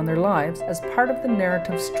pontificating on their lives as part of the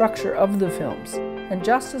narrative structure of the films. And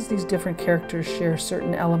just as these different characters share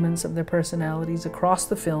certain elements of their personalities across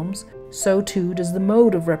the films, so too does the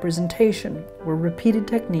mode of representation, where repeated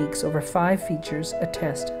techniques over 5 features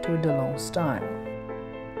attest to a Dolan style.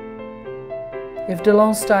 If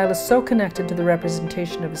Dolan's style is so connected to the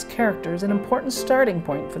representation of his characters, an important starting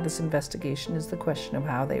point for this investigation is the question of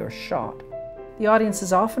how they are shot. The audience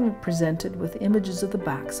is often presented with images of the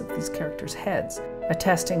backs of these characters' heads,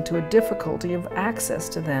 attesting to a difficulty of access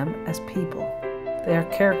to them as people. They are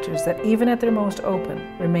characters that, even at their most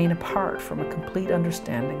open, remain apart from a complete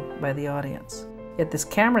understanding by the audience. Yet this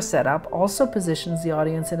camera setup also positions the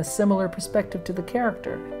audience in a similar perspective to the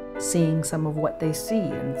character, seeing some of what they see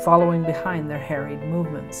and following behind their harried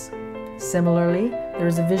movements. Similarly, there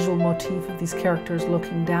is a visual motif of these characters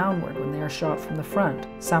looking downward when they are shot from the front,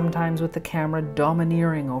 sometimes with the camera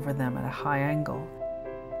domineering over them at a high angle.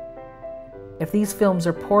 If these films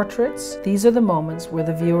are portraits, these are the moments where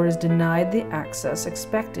the viewer is denied the access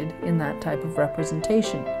expected in that type of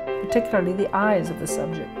representation, particularly the eyes of the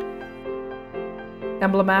subject.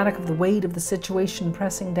 Emblematic of the weight of the situation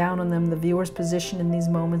pressing down on them, the viewer's position in these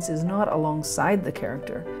moments is not alongside the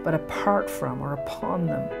character, but apart from or upon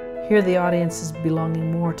them. Here the audience is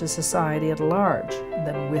belonging more to society at large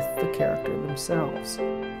than with the character themselves.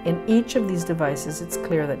 In each of these devices, it's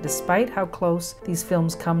clear that despite how close these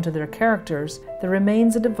films come to their characters, there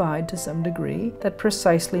remains a divide to some degree that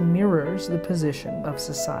precisely mirrors the position of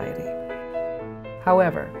society.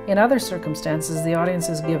 However, in other circumstances, the audience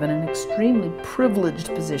is given an extremely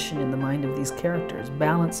privileged position in the mind of these characters,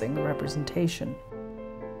 balancing the representation.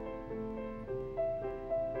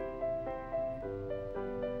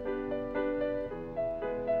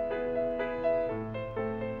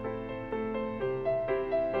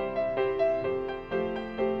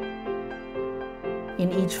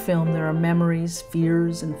 In each film, there are memories,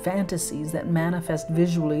 fears, and fantasies that manifest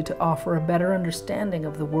visually to offer a better understanding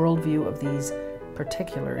of the worldview of these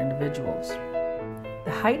particular individuals.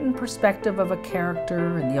 The heightened perspective of a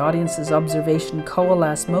character and the audience's observation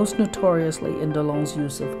coalesce most notoriously in Dolan's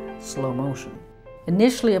use of slow motion.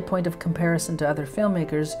 Initially a point of comparison to other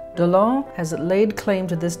filmmakers, Dolan has laid claim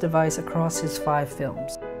to this device across his 5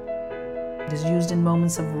 films. It is used in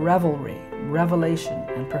moments of revelry, revelation,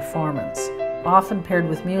 and performance. Often paired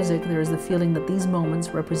with music, there is the feeling that these moments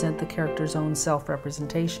represent the character's own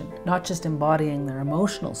self-representation, not just embodying their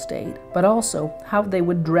emotional state, but also how they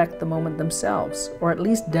would direct the moment themselves, or at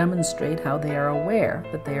least demonstrate how they are aware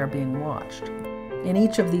that they are being watched. In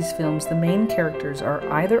each of these films, the main characters are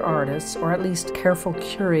either artists or at least careful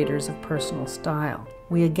curators of personal style.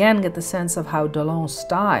 We again get the sense of how Dolan's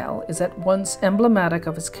style is at once emblematic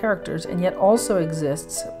of his characters and yet also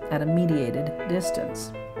exists at a mediated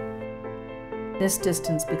distance. This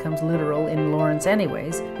distance becomes literal in Lawrence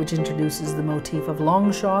Anyways, which introduces the motif of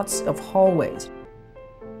long shots of hallways.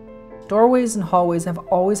 Doorways and hallways have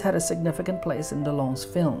always had a significant place in Dolan's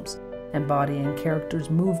films, embodying characters'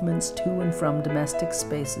 movements to and from domestic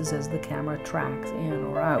spaces as the camera tracks in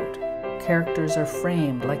or out. Characters are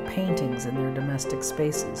framed like paintings in their domestic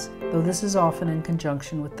spaces, though this is often in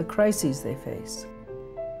conjunction with the crises they face.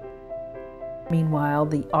 Meanwhile,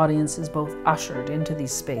 the audience is both ushered into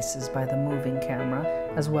these spaces by the moving camera,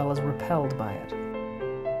 as well as repelled by it.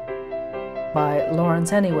 By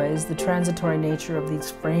Lawrence Anyways, the transitory nature of these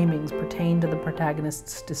framings pertain to the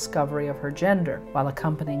protagonist's discovery of her gender, while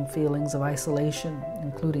accompanying feelings of isolation,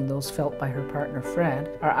 including those felt by her partner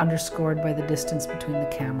Fred, are underscored by the distance between the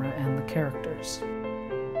camera and the characters.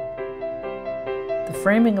 The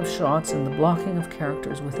framing of shots and the blocking of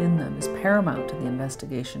characters within them is paramount to the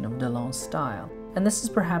investigation of Dolan's style, and this is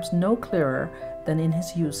perhaps no clearer than in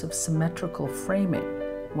his use of symmetrical framing.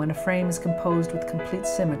 When a frame is composed with complete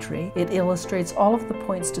symmetry, it illustrates all of the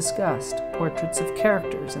points discussed, portraits of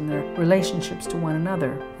characters and their relationships to one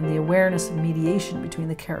another, and the awareness of mediation between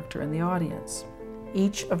the character and the audience.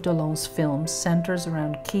 Each of Dolan's films centers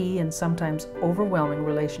around key and sometimes overwhelming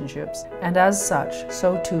relationships, and as such,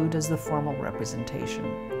 so too does the formal representation.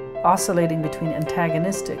 Oscillating between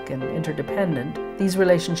antagonistic and interdependent, these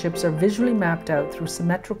relationships are visually mapped out through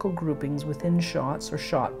symmetrical groupings within shots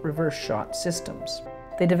or reverse shot systems.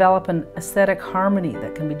 They develop an aesthetic harmony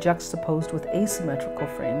that can be juxtaposed with asymmetrical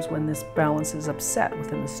frames when this balance is upset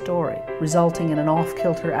within the story, resulting in an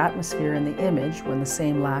off-kilter atmosphere in the image when the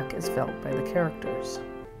same lack is felt by the characters.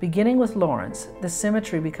 Beginning with Lawrence, the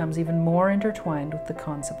symmetry becomes even more intertwined with the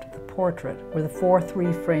concept of the portrait, where the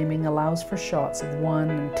 4:3 framing allows for shots of 1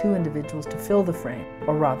 and 2 individuals to fill the frame,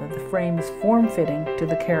 or rather the frame is form-fitting to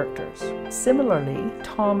the characters. Similarly,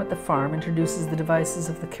 Tom at the Farm introduces the devices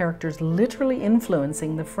of the characters literally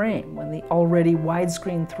influencing the frame, when the already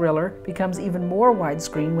widescreen thriller becomes even more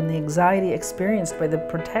widescreen when the anxiety experienced by the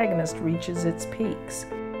protagonist reaches its peaks.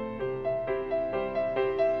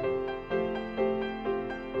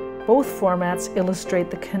 Both formats illustrate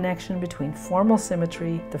the connection between formal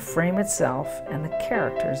symmetry, the frame itself, and the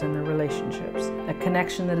characters and their relationships, a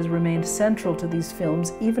connection that has remained central to these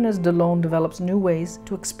films even as Dolan develops new ways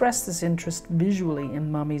to express this interest visually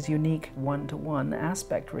in Mummy's unique 1:1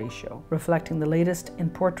 aspect ratio, reflecting the latest in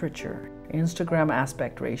portraiture, Instagram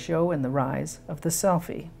aspect ratio, and the rise of the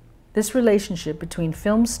selfie. This relationship between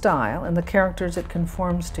film style and the characters it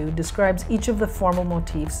conforms to describes each of the formal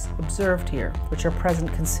motifs observed here, which are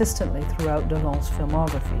present consistently throughout Dolan's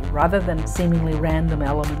filmography, rather than seemingly random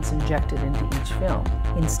elements injected into each film.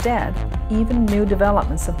 Instead, even new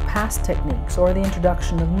developments of past techniques or the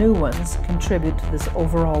introduction of new ones contribute to this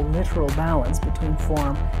overall literal balance between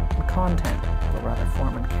form and content, or rather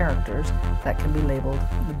form and characters, that can be labeled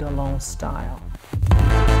the Dolan style.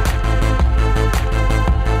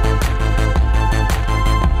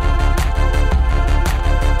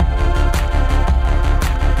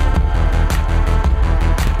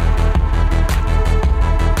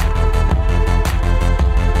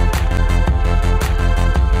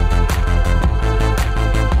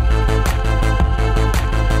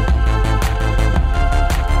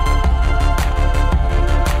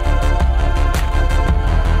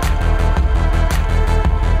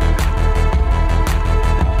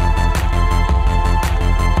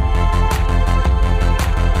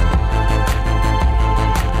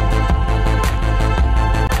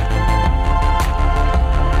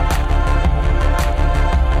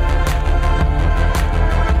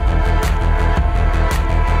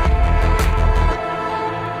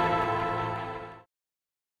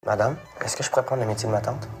 Madame, est-ce que je pourrais prendre le métier de ma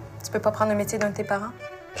tante? Tu peux pas prendre le métier d'un de tes parents?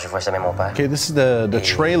 Je vois jamais mon père. Okay, this is the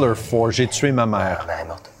trailer for J'ai tué ma mère. Ma mère est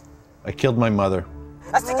morte. I killed my mother.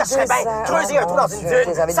 Ah, c'est que je serais bien creuser un trou dans une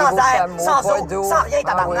dune, sans air, sans eau, sans rien,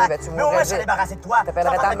 tabarnak. Mais au moins, je suis débarrassé de toi.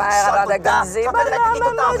 T'appellerais ta mère avant d'agoniser. Maman,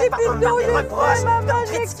 j'ai plus d'eau,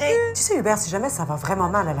 Tu sais, Hubert, si jamais ça va vraiment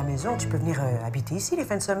mal à la maison, tu peux venir habiter ici les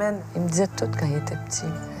fins de semaine. Il me disait tout quand il était petit.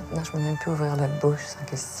 Maintenant, je peux même plus ouvrir la bouche sans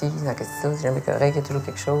que ci, sans que ça. C'est jamais correct, il y a toujours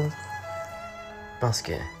quelque chose. Je pense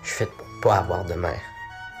que je suis faite pour pas avoir de mère.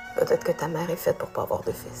 Peut-être que ta mère est faite pour pas avoir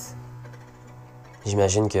de fils.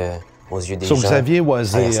 J'imagine que, aux yeux des So gens, Xavier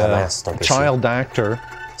was rien à sa mère, a c'est un péché. child actor.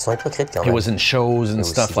 Ils sont hypocrites quand He même. was in shows and Eux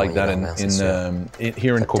stuff aussi like vont that aimer leur mère, c'est sûr.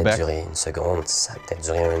 here in Ça a peut-être Quebec. duré une seconde, ça a peut-être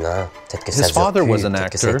duré un an, peut-être que ça His dure father plus, was an peut-être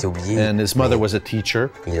que ça a actor été oublié. and his mother mais was a teacher.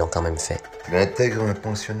 Ils l'ont quand même fait. Tu intègres un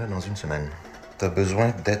pensionnat dans une semaine. T'as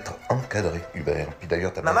besoin d'être encadré, Hubert. Puis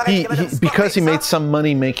d'ailleurs, ta mère... Because he made some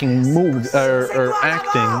money making movies or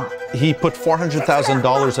acting, he put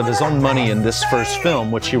 $400,000 of his own money in this first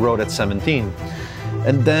film, which he wrote at 17.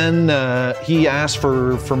 And then he asked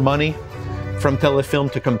for money from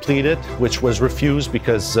Telefilm to complete it, which was refused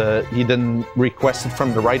because he didn't request it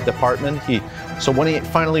from the right department. So when he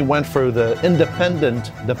finally went for the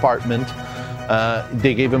independent department,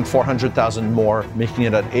 they gave him $400,000 more, making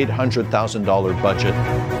it an $800,000 budget.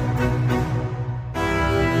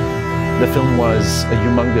 The film was a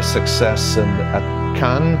humongous success, and at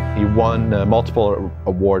Cannes, he won multiple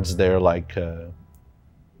awards there, like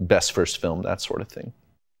Best First Film, that sort of thing.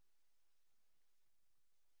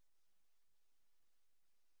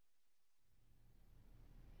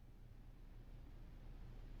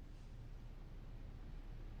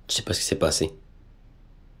 Je sais pas ce qui s'est passé.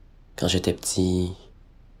 Quand j'étais petit,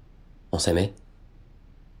 on s'aimait.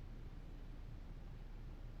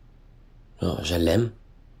 Je l'aime.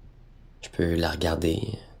 Je peux la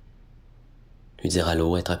regarder, lui dire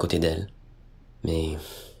allô, être à côté d'elle. Mais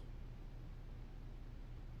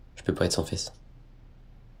je peux pas être son fils.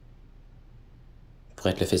 Je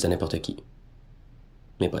pourrais être le fils de n'importe qui,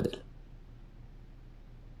 mais pas d'elle.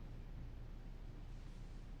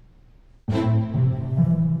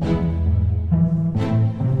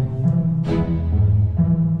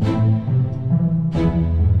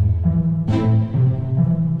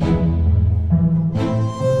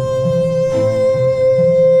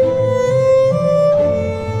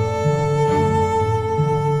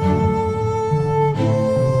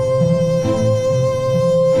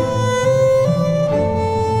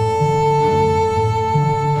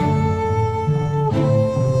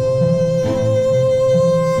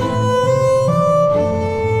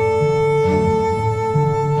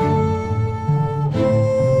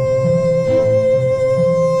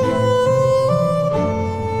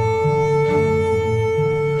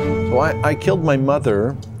 I Killed My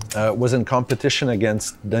Mother was in competition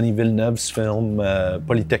against Denis Villeneuve's film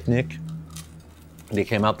Polytechnique. They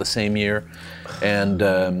came out the same year.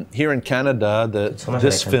 And here in Canada,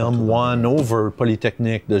 this film won over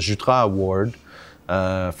Polytechnique the Jutra Award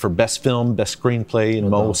for Best Film, Best Screenplay, and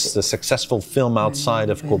most successful film outside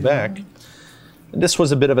of Quebec. And this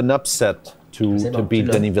was a bit of an upset to beat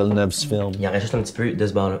Denis Villeneuve's film. Il y en reste juste un petit peu de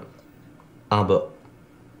ce bord-là. En bas.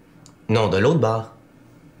 Non, de l'autre bord.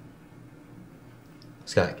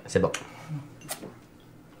 C'est correct, c'est bon.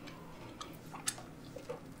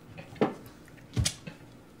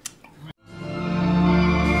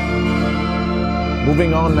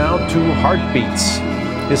 Moving on now to Heartbeats.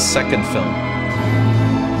 his second film.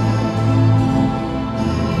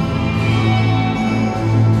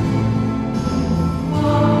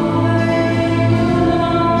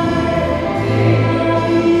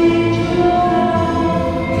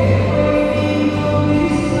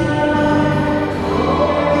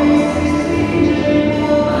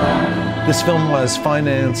 This film was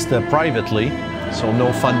financed privately, so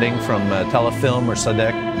no funding from Telefilm or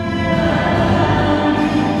Sadek.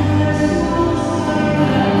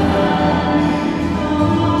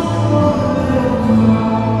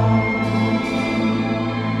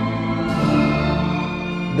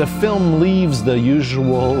 The film leaves the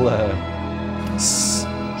usual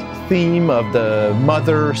theme of the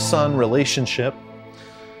mother-son relationship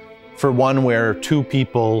for one where two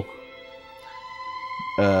people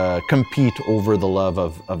compete over the love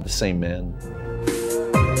of the same man.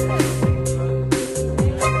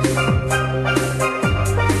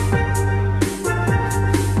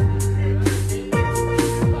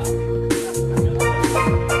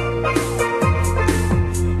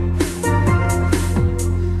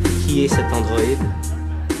 Qui est cet androïde?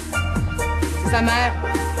 C'est sa mère.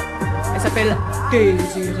 Elle s'appelle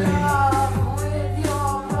Désirée.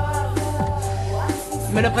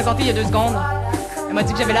 Il me l'a présenté il y a 2 secondes. Elle m'a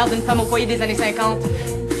dit que j'avais l'air d'une femme au foyer des années 50.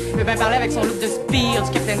 Elle veut bien parler avec son look de spire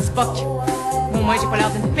du Capitaine Spock. Au moins, j'ai pas l'air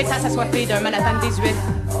d'une pétasse assoiffée d'un Manhattan désuet.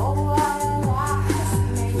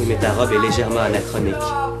 Oui, mais ta robe est légèrement anachronique.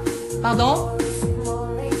 Pardon?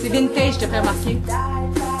 C'est vintage, je te ferai remarquer.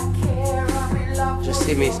 Je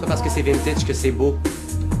sais, mais c'est pas parce que c'est vintage que c'est beau.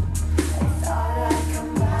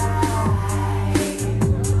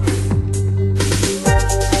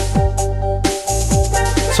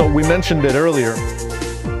 So we mentioned it earlier,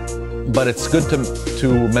 but it's good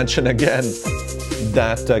to mention again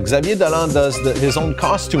that Xavier Dolan does his own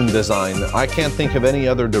costume design. I can't think of any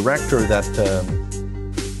other director that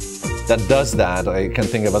does that. I can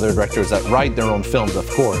think of other directors that write their own films, of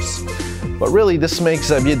course. But really, this makes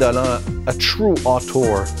Xavier Dolan a true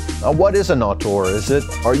auteur. Now, what is an auteur?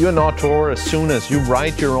 Are you an auteur as soon as you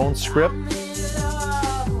write your own script?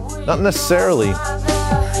 Not necessarily.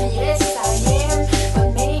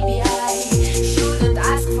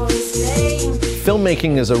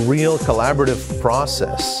 Filmmaking is a real collaborative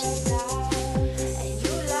process.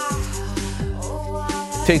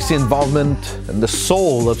 It takes the involvement and the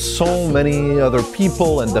soul of so many other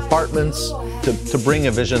people and departments to bring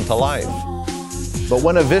a vision to life. But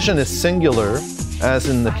when a vision is singular, as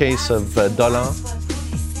in the case of Dolan,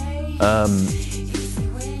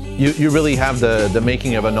 you really have the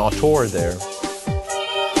making of an auteur there.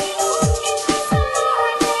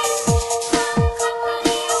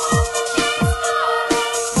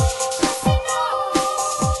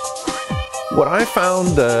 What I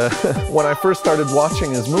found when I first started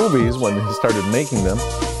watching his movies, when he started making them,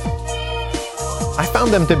 I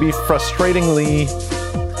found them to be frustratingly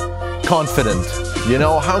confident. You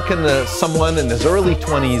know, how can someone in his early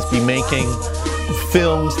 20s be making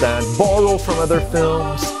films that borrow from other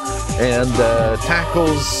films and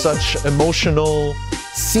tackles such emotional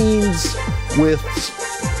scenes with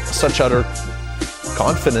such utter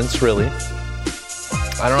confidence, really?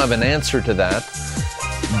 I don't have an answer to that.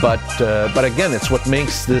 But again, it's what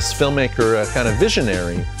makes this filmmaker kind of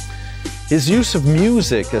visionary. His use of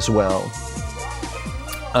music as well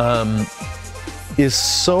is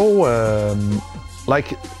so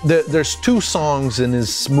like there's 2 songs in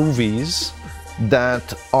his movies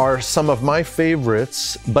that are some of my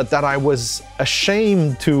favorites, but that I was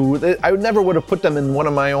ashamed to. I never would have put them in one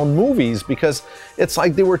of my own movies because it's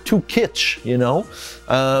like they were too kitsch, you know.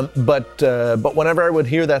 But whenever I would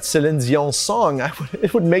hear that Céline Dion song,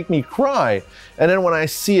 it would make me cry. And then when I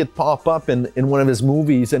see it pop up in one of his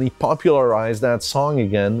movies, and he popularized that song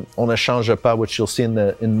again, On ne change pas, which you'll see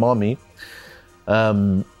in Mommy.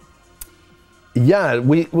 Yeah,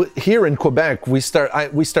 we here in Quebec, we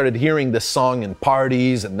started hearing this song in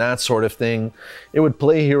parties and that sort of thing. It would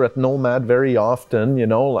play here at Nomad very often, you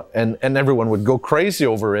know, and everyone would go crazy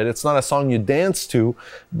over it. It's not a song you dance to,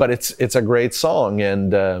 but it's a great song,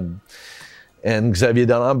 and Xavier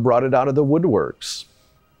Dolan brought it out of the woodworks.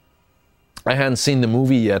 I hadn't seen the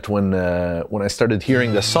movie yet when I started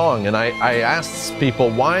hearing the song, and I asked people,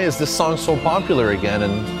 why is this song so popular again?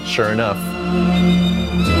 And sure enough.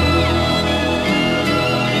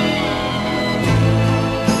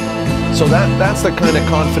 So that's the kind of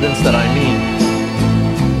confidence that I mean.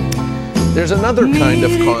 There's another kind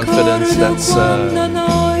of confidence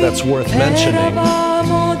that's worth mentioning,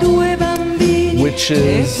 which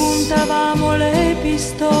is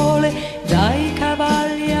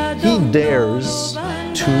he dares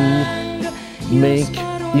to make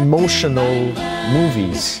emotional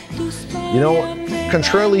movies. You know,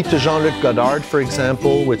 contrarily to Jean-Luc Godard, for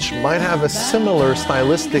example, which might have a similar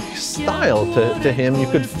stylistic style to him, you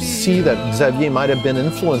could see that Xavier might have been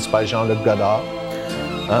influenced by Jean-Luc Godard.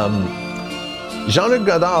 Jean-Luc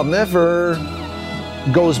Godard never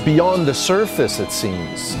goes beyond the surface, it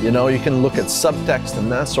seems. You know, you can look at subtext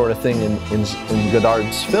and that sort of thing in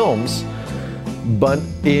Godard's films, but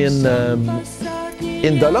in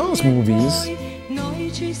Dolan's movies,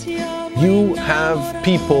 you have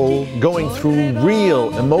people going through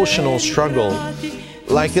real emotional struggle,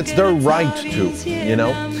 like it's their right to, you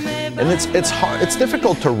know? And it's hard, it's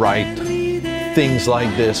difficult to write things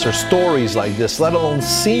like this or stories like this, let alone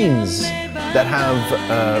scenes that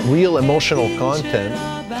have real emotional content.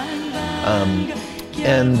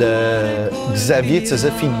 Xavier, it's as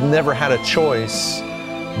if he never had a choice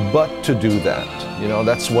but to do that. You know,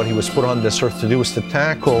 that's what he was put on this earth to do, is to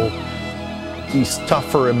tackle these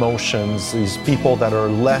tougher emotions, these people that are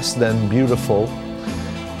less than beautiful,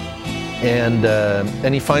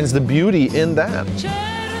 and he finds the beauty in that.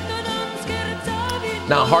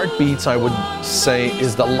 Now, Heartbeats, I would say,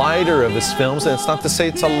 is the lighter of his films, and it's not to say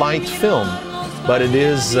it's a light film, but it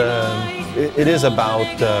is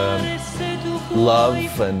about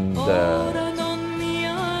love and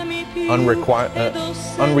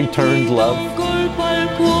unreturned love.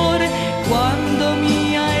 Quando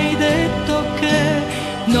mi hai detto che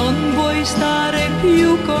non vuoi stare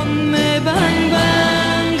più con me, bang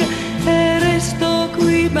bang, e resto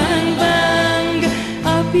qui bang bang,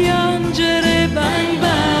 a piangere bang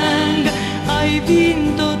bang, hai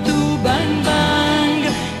vinto tu bang bang,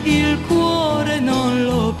 il cuore non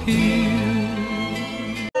l'ho più.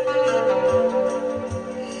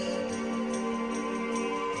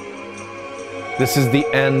 This is the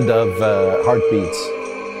end of Heartbeats.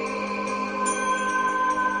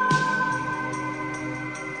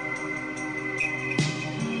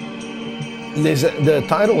 The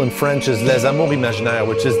title in French is Les Amours Imaginaires,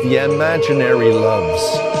 which is the imaginary loves,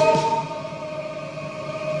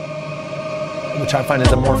 which I find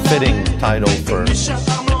is a more fitting title for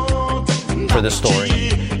the story.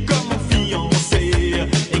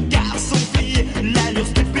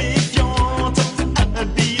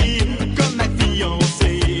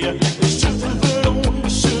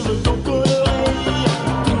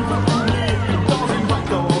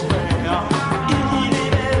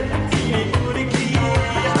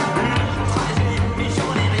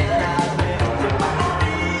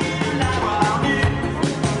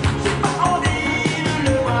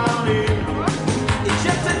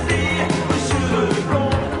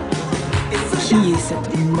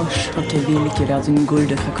 Qui a l'air d'une gaule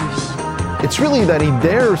de Cracovie. It's really that he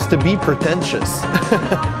dares to be pretentious,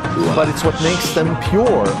 but it's what makes them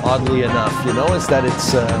pure, oddly enough, you know, is that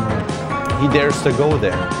it's, he dares to go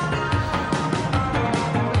there.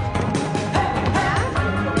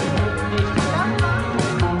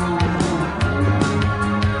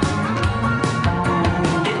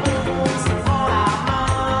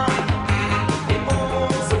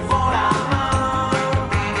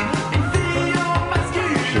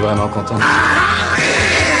 Je suis vraiment content.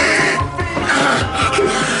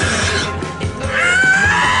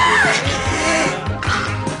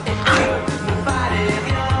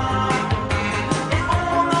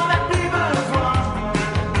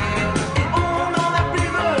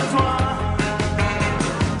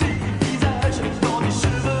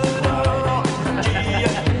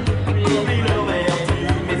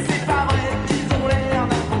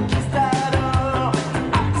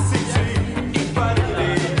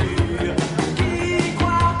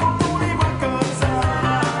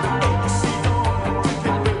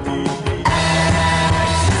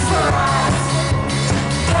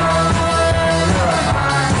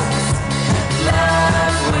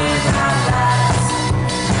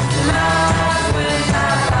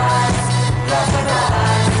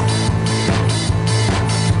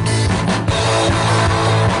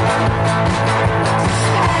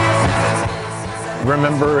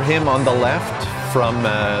 Remember him on the left from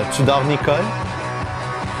Tudor Nicole?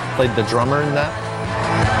 Played the drummer in that.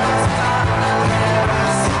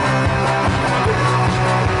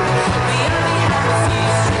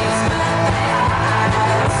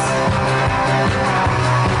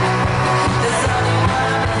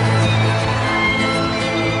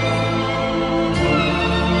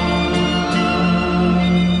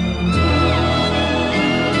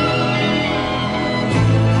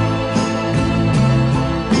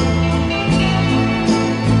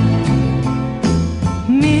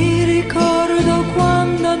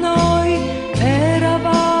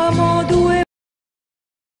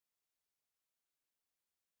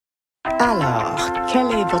 Alors,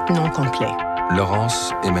 quel est votre nom complet?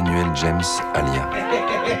 Laurence Emmanuel James Alia.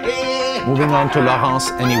 Moving on to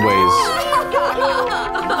Laurence anyways.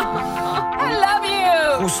 I love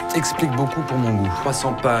you! Proust explique beaucoup pour mon goût.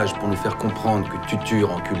 300 pages pour nous faire comprendre que tutu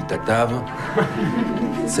encule ta tave.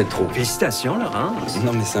 C'est trop. Félicitations, Laurence.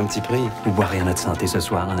 Non, mais c'est un petit prix. Vous boirez à notre santé ce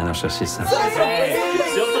soir en allant chercher ça. Surprise!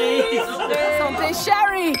 Santé,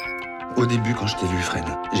 Sherry! Au début, quand je t'ai vu, Fred,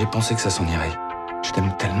 j'ai pensé que ça s'en irait. Je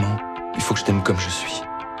t'aime tellement. Il faut que je t'aime comme je suis.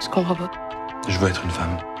 Je comprends pas. Je veux être une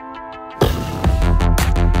femme.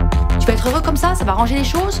 Tu vas être heureux comme ça va arranger les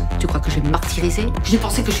choses? Tu crois que je vais me martyriser? Je vais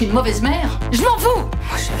penser que je suis une mauvaise mère? Je m'en fous!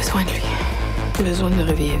 Moi, j'ai besoin de lui. J'ai besoin de me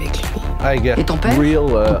réveiller avec lui. I get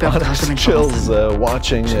real honest chills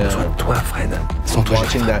watching toi, Fred. Sans toi,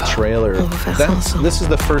 watching that trailer. This is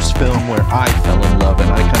the first film where I fell in love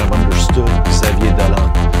and I kind of understood Xavier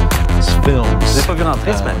Dolan's films. Je l'ai pas vu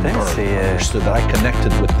rentrer ce matin, c'est... Understood that I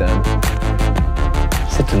connected with them.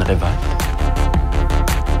 C'est une révolte.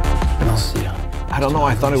 Non, c'est... I don't know.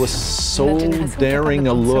 I thought it was so daring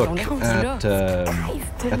a look at the.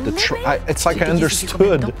 It's like I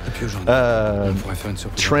understood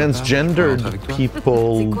transgendered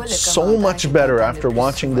people so much better after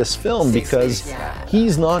watching this film because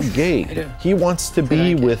he's not gay. He wants to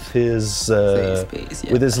be with his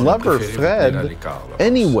lover Fred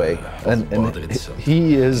anyway, and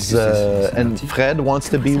he is and Fred wants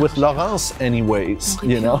to be with Laurence anyways.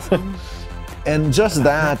 You know. And just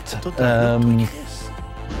that,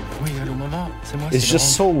 it's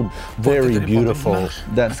just so very beautiful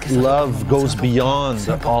that love goes beyond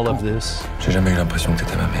all of this. J'ai jamais eu l'impression que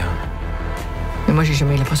t'étais ma mère. Mais moi, j'ai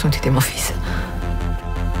jamais eu l'impression que t'étais mon fils.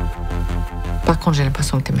 Par contre, j'ai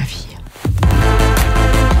l'impression que t'es ma fille.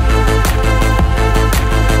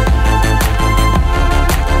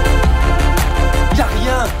 Y'a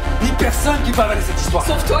rien, ni personne qui peut avaler cette histoire.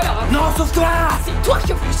 Sauf toi, Laurence. Non, sauf toi. C'est toi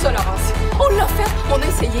qui as voulu ça, Laurence. On l'a fait, on a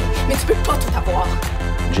essayé, mais tu peux pas tout avoir.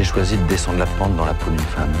 J'ai choisi de descendre la pente dans la peau d'une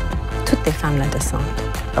femme. Toutes les femmes la descendent.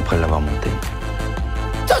 Après l'avoir montée.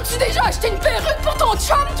 T'as-tu déjà acheté une perruque pour ton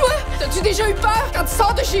chum, toi? T'as-tu déjà eu peur quand tu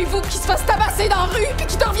sors de chez vous qu'il se fasse tabasser dans la rue puis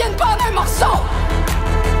qu'il te revienne pas en un morceau?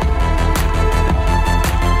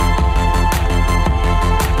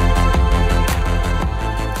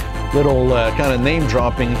 Little kind of name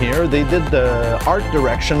dropping here. They did the art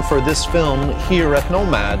direction for this film here at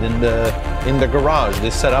Nomad in the garage. They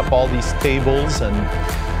set up all these tables and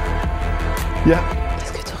yeah.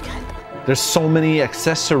 There's so many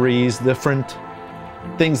accessories, different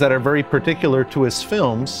things that are very particular to his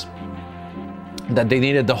films that they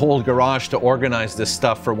needed the whole garage to organize this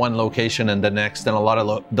stuff for one location and the next, and a lot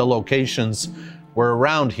of the locations were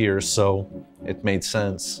around here, so it made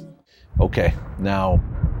sense. Okay, now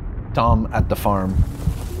Tom at the farm.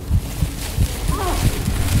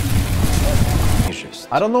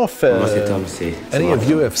 I don't know if any of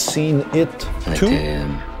you have seen It too.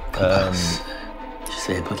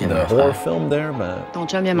 The horror film there, but Ton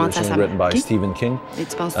chum, il a menti à sa written by mère. Stephen King. Et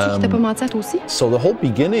tu penses-tu qu'il t'a pas menti à toi aussi? So the whole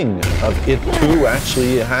beginning of It 2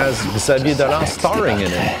 actually has Xavier Dolan starring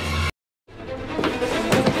in it.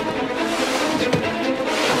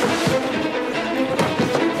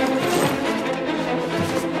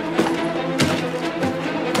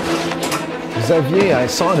 Xavier, I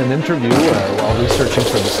saw in an interview while researching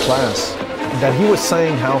for this class that he was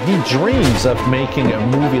saying how he dreams of making a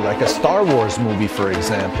movie like a Star Wars movie, for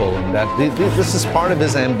example, and that this is part of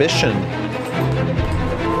his ambition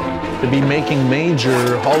to be making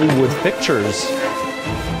major Hollywood pictures.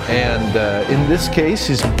 And in this case,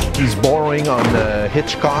 he's borrowing on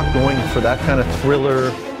Hitchcock, going for that kind of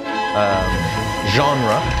thriller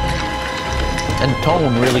genre and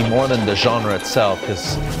tone, really, more than the genre itself,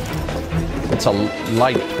 because it's a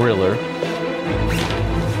light thriller.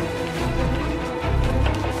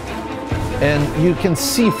 And you can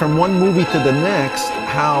see from one movie to the next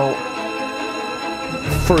how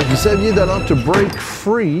for Xavier Dolan to break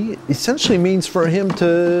free essentially means for him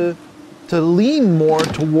to lean more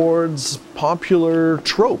towards popular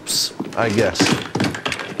tropes, I guess.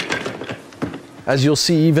 As you'll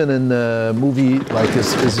see even in a movie like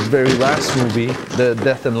his very last movie, The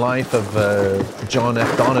Death and Life of John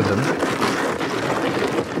F. Donovan.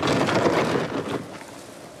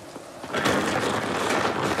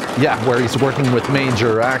 Yeah, where he's working with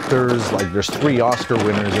major actors, like there's 3 Oscar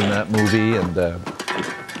winners in that movie, and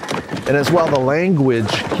as well the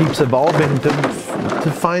language keeps evolving to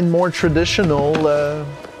find more traditional,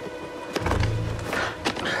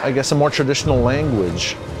 I guess a more traditional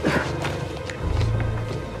language.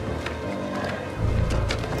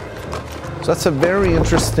 So that's a very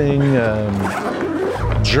interesting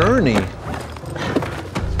journey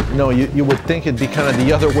You know, you would think it'd be kind of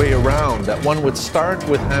the other way around, that one would start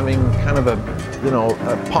with having kind of a, you know,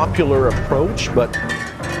 a popular approach, but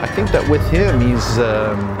I think that with him,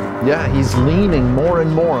 he's leaning more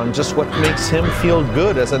and more on just what makes him feel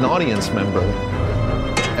good as an audience member.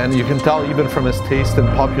 And you can tell even from his taste in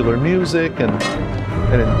popular music and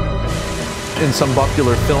in some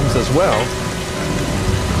popular films as well.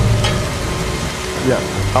 Yeah,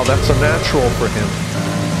 how that's a natural for him.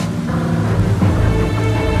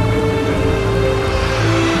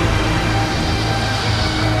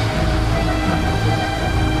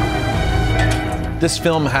 This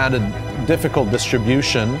film had a difficult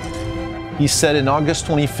distribution. He said in August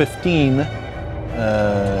 2015,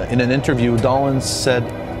 in an interview, Dolan said,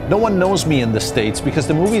 "No one knows me in the States because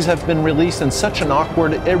the movies have been released in such an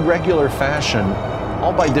awkward, irregular fashion,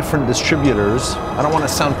 all by different distributors. I don't want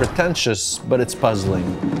to sound pretentious, but it's puzzling."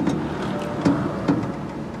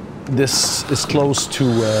 This is close to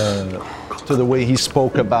the way he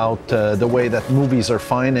spoke about the way that movies are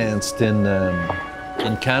financed in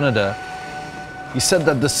Canada. He said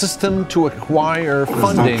that the system to acquire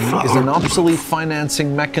funding is an obsolete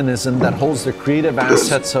financing mechanism that holds the creative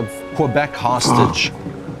assets of Quebec hostage.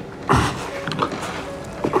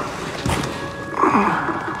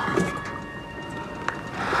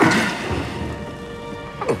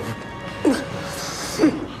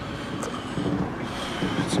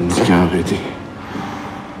 C'est une qui a arrêté.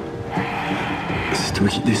 C'est toi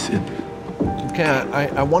qui décides. Okay,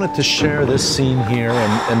 I wanted to share this scene here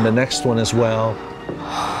and the next one as well,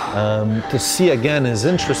 to see again his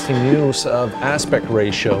interesting use of aspect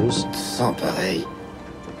ratios.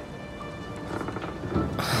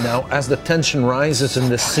 Now, as the tension rises in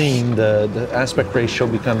the scene, the aspect ratio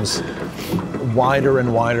becomes wider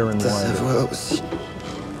and wider and wider. Ta voix aussi.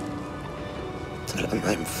 T'as la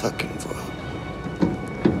même fucking voix.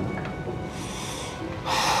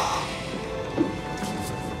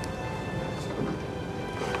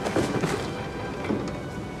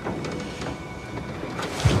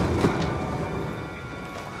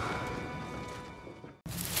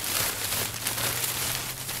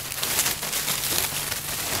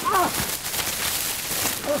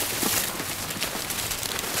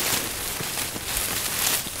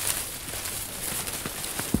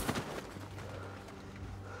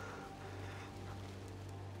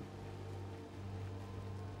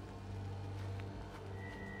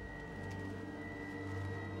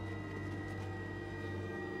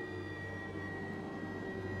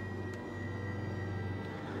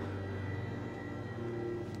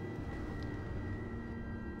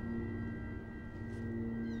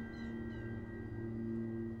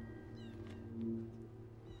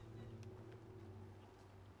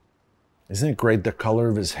 Isn't it great, the color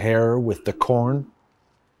of his hair with the corn?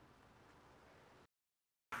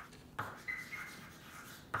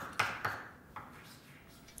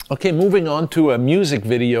 Okay, moving on to a music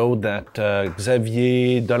video that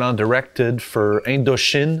Xavier Dolan directed for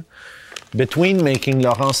Indochine, between making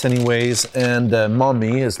Laurence Anyways and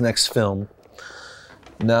Mommy, his next film.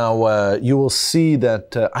 Now, you will see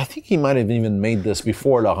that, I think he might have even made this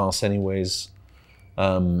before Laurence Anyways.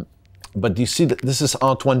 But you see that this is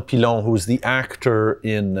Antoine Pilon, who's the actor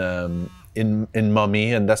in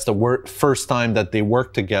Mummy, and that's the first time that they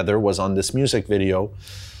worked together was on this music video,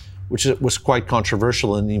 which was quite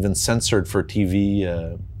controversial and even censored for TV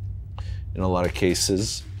in a lot of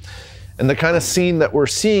cases. And the kind of scene that we're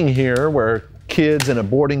seeing here, where kids in a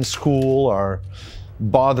boarding school are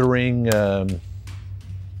bothering the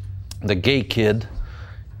gay kid,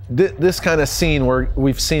 this kind of scene where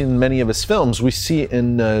we've seen many of his films, we see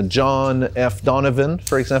in John F. Donovan,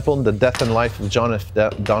 for example, The Death and Life of John F.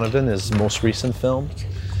 Donovan, his most recent film.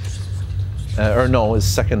 Or no, his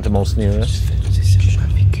second to most nearest.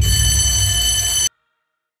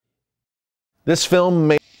 This film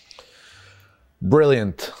made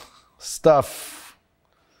brilliant stuff.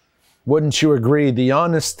 Wouldn't you agree? The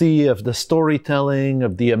honesty of the storytelling,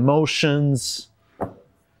 of the emotions,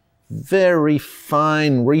 very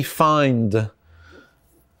fine, refined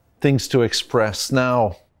things to express.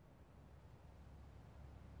 Now,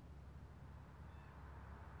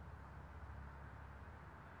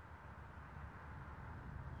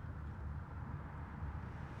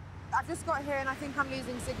 I've just got here and I think I'm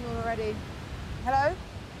losing signal already. Hello?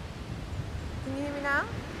 Can you hear me now?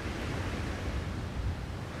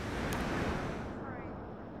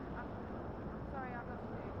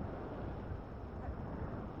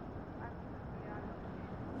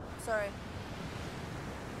 Sorry.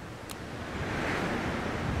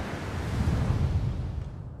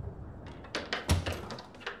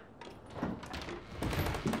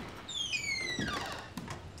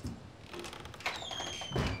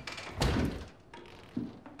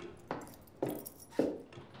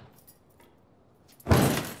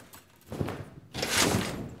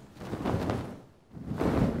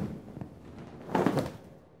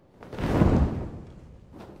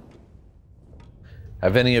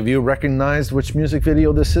 Have any of you recognized which music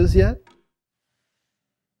video this is yet?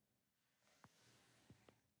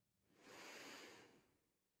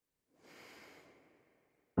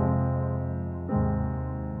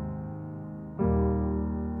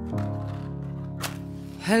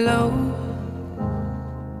 Hello,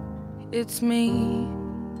 it's me.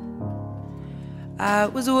 I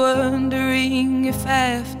was wondering if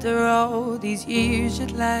after all these years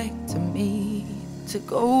you'd like to meet to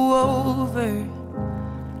go over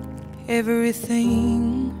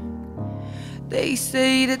everything. They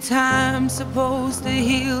say the time's supposed to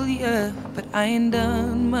heal ya, but I ain't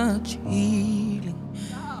done much healing.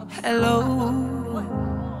 Hello,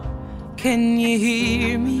 can you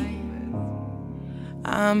hear me?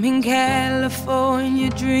 I'm in California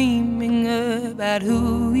dreaming about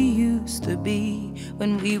who we used to be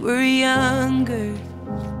when we were younger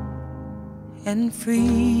and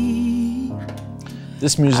free.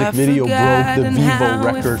 This music video broke the Vivo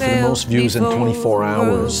record for the most views in 24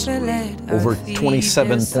 hours. Over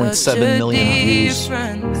 27.7 million views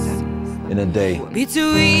in a day.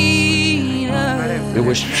 It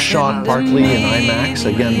was shot partly in IMAX,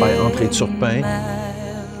 again by Champagne.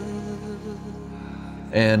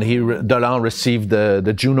 And Dolan received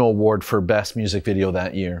the Juno Award for Best Music Video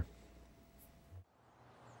that year.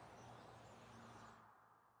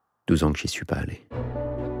 12 ans que j'y suis pas allé.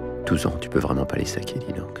 12 ans, tu peux vraiment pas les saquer,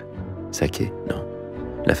 dis donc. Saquer? Non.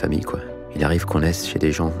 La famille, quoi. Il arrive qu'on naisse chez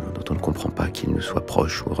des gens dont on ne comprend pas qu'ils nous soient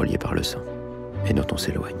proches ou reliés par le sang. Et dont on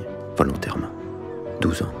s'éloigne, volontairement.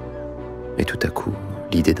 12 ans. Et tout à coup,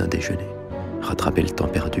 l'idée d'un déjeuner. Rattraper le temps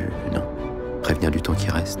perdu, non. Prévenir du temps qui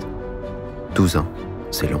reste. 12 ans.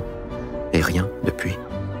 C'est long. Et rien depuis.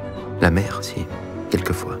 La mère, si,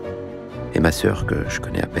 quelquefois. Et ma sœur, que je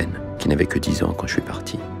connais à peine, qui n'avait que 10 ans quand je suis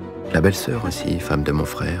parti. La belle-sœur aussi, femme de mon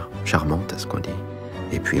frère, charmante à ce qu'on dit.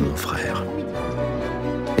 Et puis mon frère.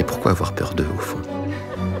 Et pourquoi avoir peur d'eux, au fond?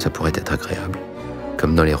 Ça pourrait être agréable.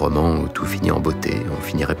 Comme dans les romans où tout finit en beauté, on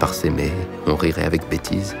finirait par s'aimer, on rirait avec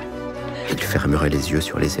bêtise. Il fermerait les yeux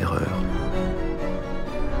sur les erreurs.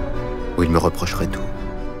 Ou il me reprocherait tout,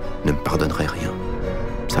 ne me pardonnerait rien.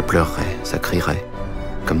 Ça pleurerait, ça crierait,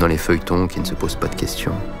 comme dans les feuilletons qui ne se posent pas de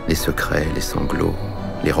questions, les secrets, les sanglots,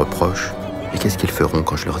 les reproches. Et qu'est-ce qu'ils feront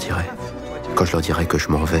quand je leur dirai? Quand je leur dirai que je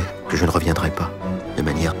m'en vais, que je ne reviendrai pas, de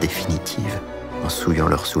manière définitive, en souillant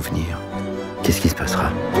leurs souvenirs. Qu'est-ce qui se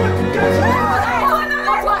passera?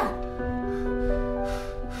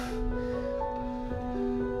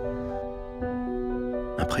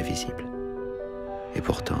 Imprévisible. Et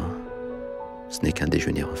pourtant, ce n'est qu'un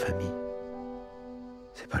déjeuner en famille.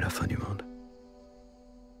 C'est pas la fin du monde.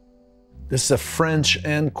 This is a French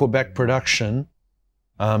and Quebec production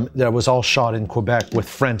that was all shot in Quebec with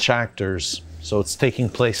French actors. So it's taking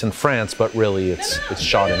place in France, but really it's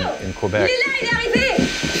shot in Quebec. Il est arrivé!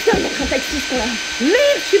 Putain, il y a un taxi, ce con-là.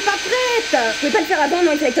 Merde, je suis pas prête! Vous pouvez pas le faire avant,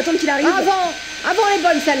 non? Il fallait que t'attendes qu'il arrive. Avant les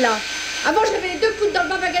bonnes, celle-là. Avant, j'avais les deux coudes dans le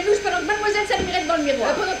bain-bagadouche pendant que mademoiselle s'admirait dans le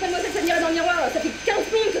miroir. Pendant que mademoiselle s'admirait dans le miroir, ça fait 15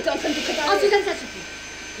 minutes que t'es en train de te préparer. Oh, Suzanne, ça suffit.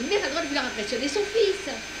 Une mère a le droit de vouloir impressionner son fils.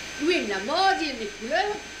 Lui aime la mode, il aime les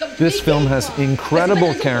couleurs. This film has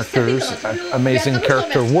incredible characters, amazing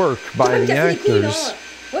character work by the actors,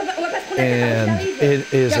 and it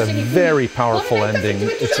is a very powerful ending.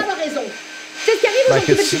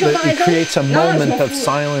 It creates a moment of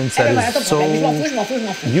silence that is so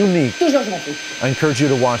unique. I encourage you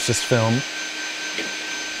to watch this film.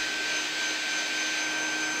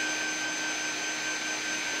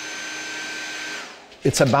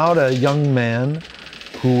 It's about a young man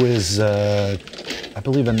who is, I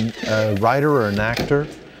believe, a writer or an actor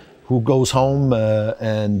who goes home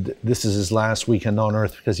and this is his last weekend on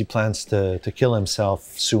Earth because he plans to kill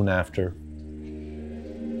himself soon after.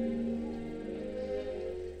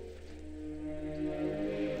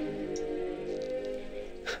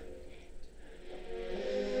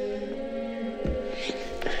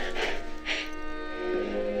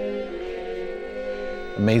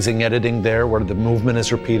 Amazing editing there where the movement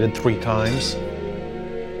is repeated 3 times.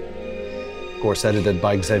 Of course, edited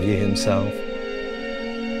by Xavier himself.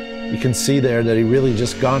 You can see there that he really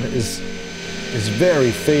just got his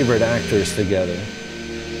very favorite actors together.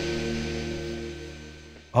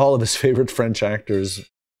 All of his favorite French actors.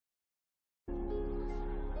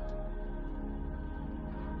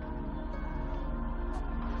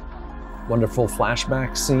 Wonderful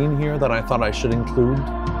flashback scene here that I thought I should include.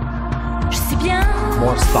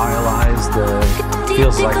 More stylized,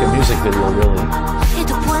 feels like a music video really.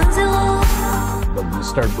 But you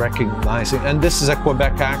start recognizing, and this is a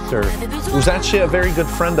Quebec actor who's actually a very good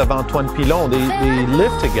friend of Antoine Pilon. They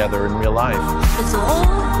live together in real life.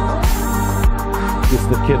 This is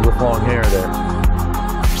the kid with long hair there.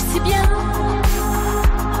 sais bien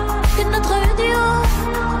que notre duo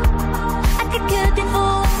a quelques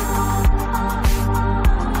défauts.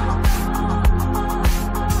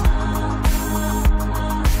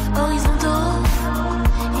 Horizontaux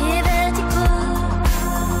et verticaux.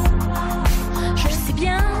 Je sais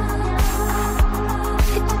bien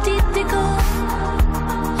que tout est égaux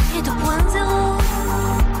et 2.0.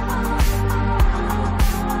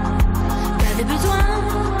 T'avais besoin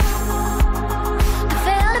de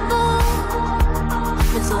faire le beau,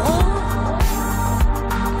 mais oraux.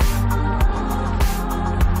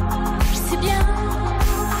 Je sais bien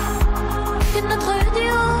que notre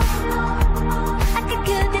duo a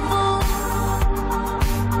quelques défauts.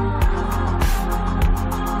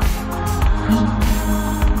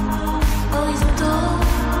 Horizontaux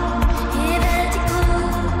et verticaux.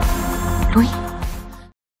 Louis.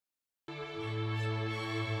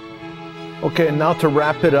 Okay, now to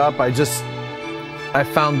wrap it up, I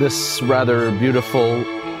found this rather beautiful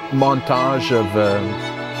montage of,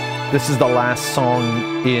 this is the last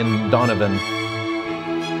song in Donovan,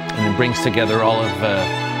 and it brings together all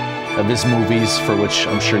of his movies, for which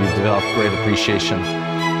I'm sure you've developed great appreciation.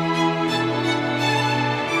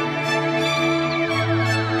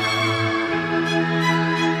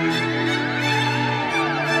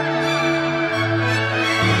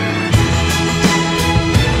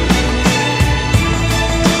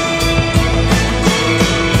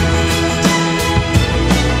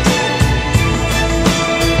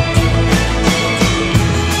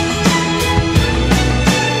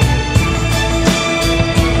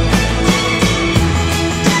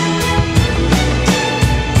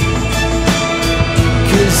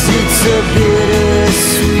 It's a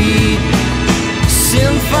bittersweet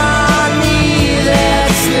symphony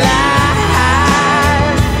that's live,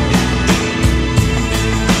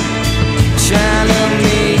 trying to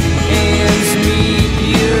make ends meet.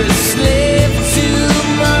 You're a slave to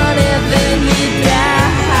money, then you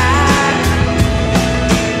die.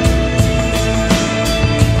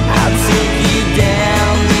 I'll take you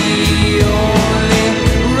down the only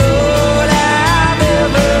road I've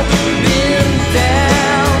ever been down.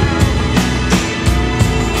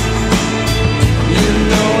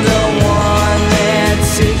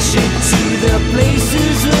 Takes you to the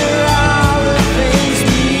places where all the things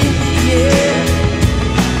meet, yeah.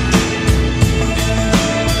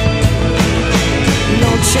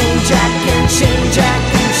 No change, I can change, I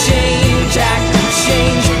can change, I can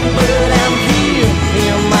change. But I'm here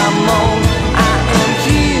in my mold, I am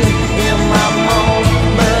here in my mold.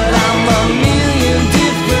 But I'm a million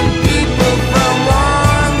different people from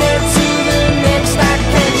one day to the next. I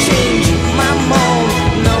can't change my mold,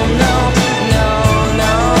 no, no.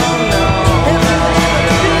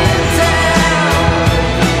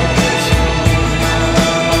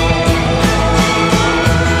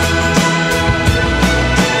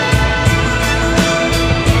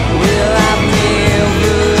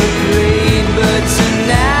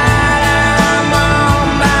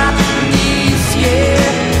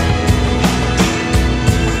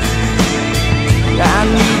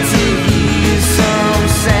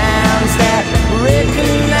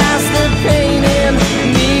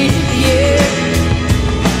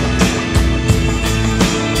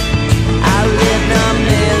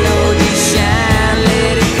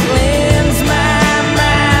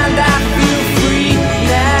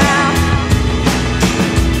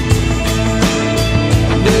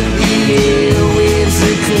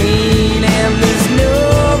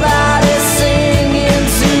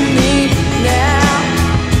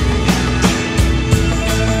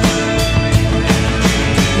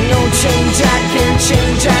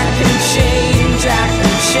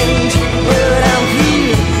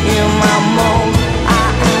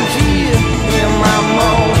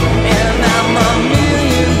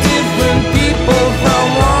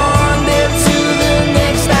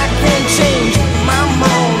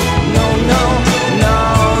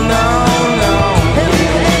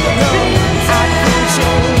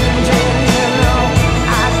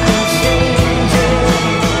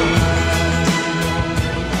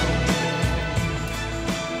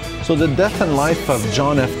 So the death and life of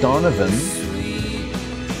John F. Donovan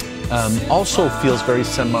also feels very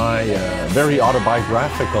very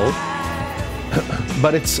autobiographical,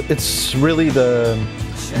 but it's really the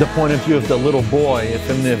point of view of the little boy.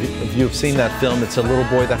 If you've seen that film, it's a little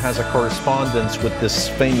boy that has a correspondence with this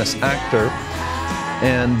famous actor,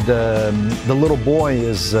 and the little boy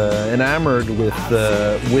is enamored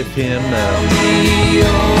with him.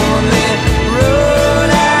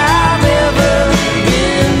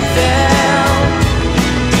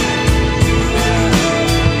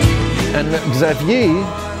 And Xavier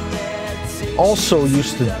also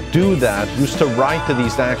used to do that, used to write to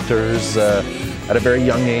these actors at a very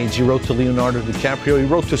young age. He wrote to Leonardo DiCaprio, he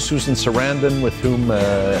wrote to Susan Sarandon, with whom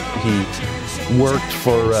he worked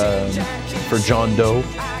for John Doe.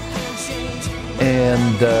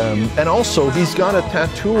 And also he's got a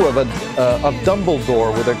tattoo of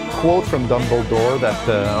Dumbledore, with a quote from Dumbledore that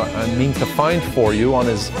I mean to find for you, on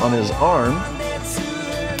his arm.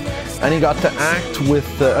 And he got to act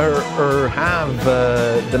with, or have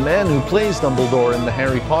the man who plays Dumbledore in the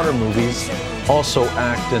Harry Potter movies also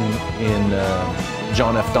act in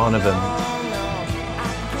John F. Donovan.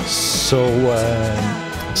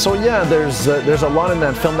 So yeah, there's a lot in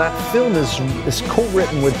that film. That film is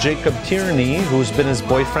co-written with Jacob Tierney, who's been his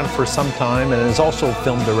boyfriend for some time, and is also a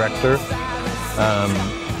film director.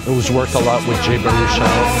 Who's worked a lot with Jay Baruchel.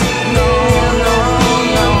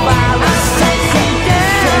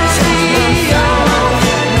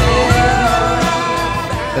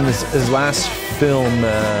 And his last film,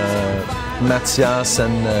 Mathias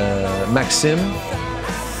and Maxime,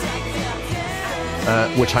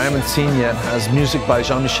 which I haven't seen yet, has music by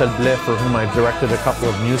Jean-Michel Blais, for whom I've directed a couple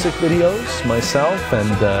of music videos myself, and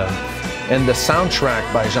the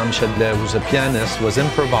soundtrack by Jean-Michel Blais, who's a pianist, was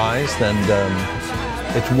improvised, and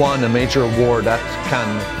it won a major award at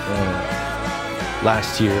Cannes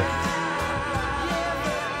last year.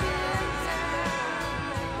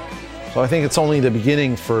 So I think it's only the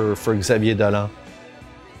beginning for Xavier Dolan.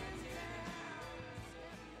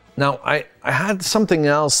 Now, I had something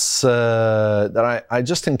else that I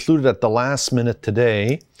just included at the last minute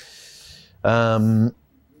today.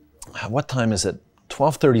 What time is it?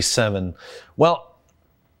 12:37. Well,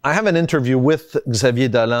 I have an interview with Xavier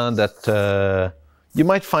Dolan that you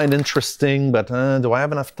might find interesting, but do I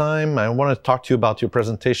have enough time? I want to talk to you about your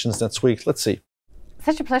presentations next week. Let's see.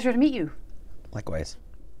 Such a pleasure to meet you. Likewise.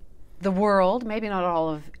 The world, maybe not all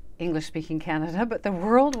of English-speaking Canada, but the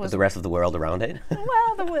world was... The rest of the world around it?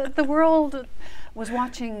 Well, the world was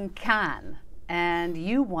watching Cannes, and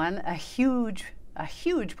you won a huge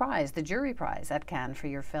prize, the jury prize at Cannes, for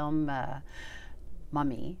your film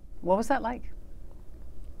Mummy. What was that like?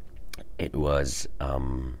 It was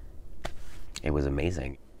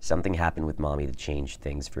amazing. Something happened with Mommy that changed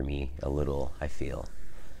things for me a little, I feel.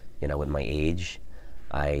 You know, with my age,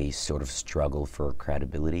 I sort of struggle for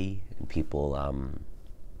credibility, and people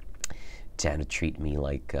tend to treat me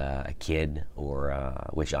like a kid, or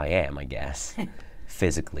which I am, I guess,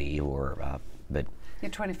 physically, or but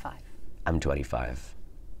you're 25. I'm 25.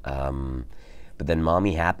 But then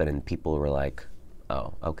Mommy happened, and people were like,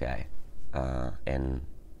 "Oh, okay," and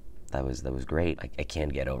that was great. I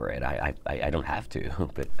can't get over it. I don't have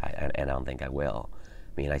to, but I don't think I will.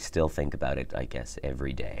 I mean, I still think about it, I guess,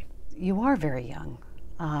 every day. You are very young.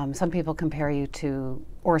 Some people compare you to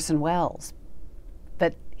Orson Welles,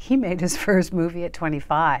 but he made his first movie at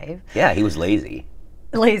 25. Yeah, he was lazy.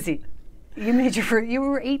 Lazy. You made your first, you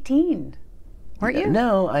were 18, weren't you?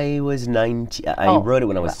 No, I was 19. I wrote it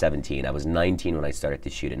when I was 17. I was 19 when I started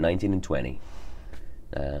to shoot it, 19 and 20.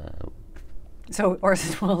 So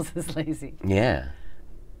Orson Welles is lazy. Yeah.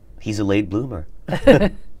 He's a late bloomer.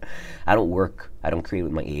 I don't create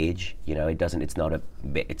with my age. You know, it's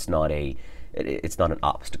not an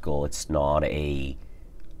obstacle. It's not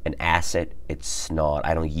an asset.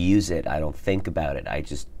 I don't use it. I don't think about it. I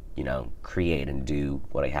just, you know, create and do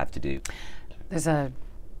what I have to do. There's a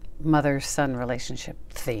mother-son relationship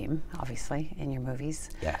theme, obviously, in your movies.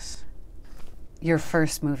 Yes. Your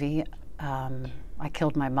first movie, I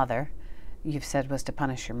Killed My Mother, you've said was to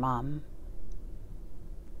punish your mom.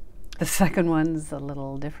 The second one's a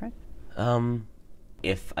little different?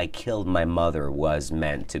 If I Killed My Mother was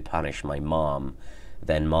meant to punish my mom,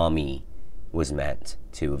 then Mommy was meant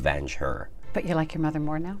to avenge her. But you like your mother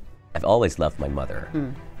more now? I've always loved my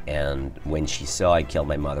mother. And when she saw I Killed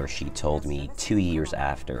My Mother, she told me 2 years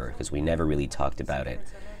after, because we never really talked about it.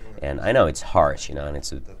 And I know it's harsh, you know, and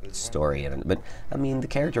it's a story, but I mean, the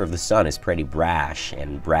character of the son is pretty brash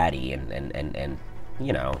and bratty, and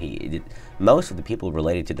you know, most of the people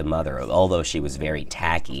related to the mother, although she was very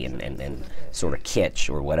tacky and sort of kitsch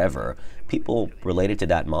or whatever, people related to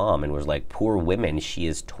that mom and was like, poor woman, she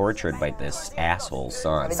is tortured by this asshole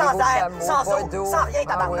son.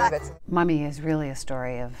 Mummy is really a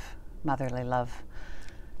story of motherly love.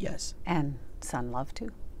 Yes. And son love,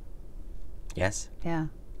 too. Yes. Yeah.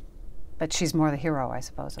 But she's more the hero, I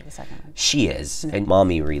suppose, of the second one. She is. And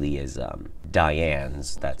Mommy really is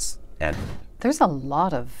Diane's. And there's a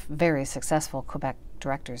lot of very successful Quebec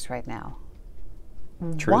directors right now.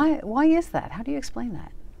 True. Why is that? How do you explain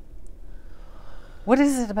that? What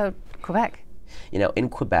is it about Quebec? You know, in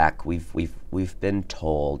Quebec, we've been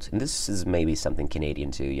told, and this is maybe something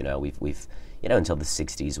Canadian too. You know, we've you know, until the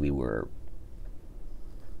 '60s we were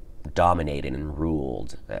dominated and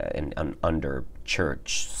ruled under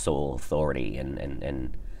church sole authority,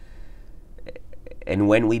 and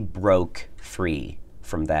when we broke free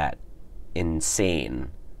from that insane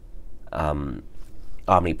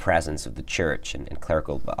omnipresence of the church and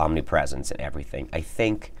clerical omnipresence and everything, I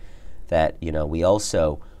think that, you know, we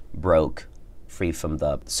also broke free from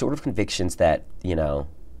the sort of convictions that, you know,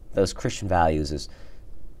 those Christian values is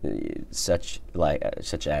such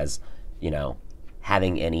as, you know,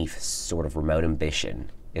 having any sort of remote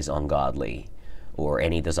ambition is ungodly, or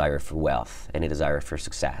any desire for wealth, any desire for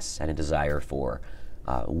success, any desire for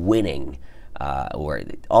winning, or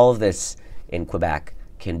all of this in Quebec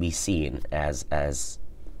can be seen as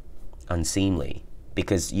unseemly,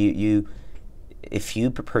 because if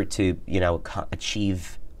you prefer to, you know,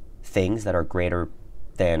 achieve things that are greater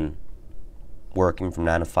than working from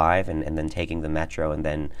 9 to 5 and then taking the metro and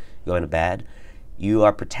then going to bed, you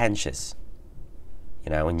are pretentious,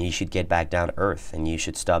 you know, and you should get back down to earth and you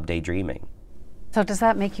should stop daydreaming. So does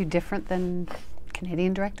that make you different than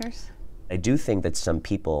Canadian directors? I do think that some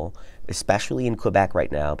people, especially in Quebec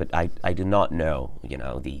right now, but I do not know, you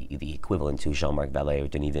know, the equivalent to Jean-Marc Vallée or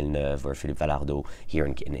Denis Villeneuve or Philippe Falardeau here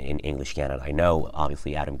in English Canada. I know,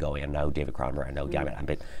 obviously, Adam Goey, I know David Cromer, I know Gavin,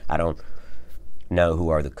 but I don't know who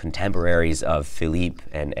are the contemporaries of Philippe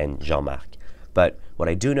and Jean-Marc. But what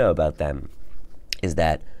I do know about them is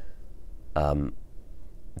that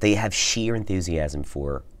they have sheer enthusiasm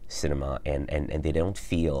for cinema, and they don't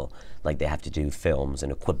feel like they have to do films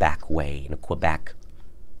in a Quebec way, in a Quebec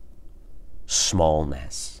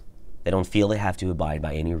smallness. They don't feel they have to abide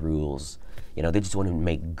by any rules. You know, they just want to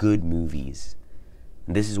make good movies.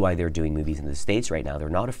 And this is why they're doing movies in the States right now. They're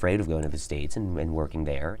not afraid of going to the States and working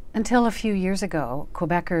there. Until a few years ago,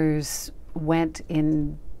 Quebecers went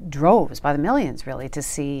in droves, by the millions really, to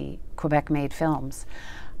see Quebec-made films.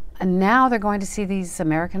 And now they're going to see these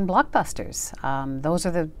American blockbusters. Those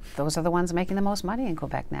are the ones making the most money in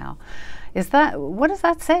Quebec now. What does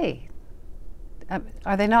that say?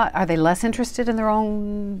 Are they less interested in their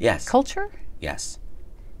own culture? Yes,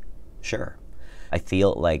 sure. I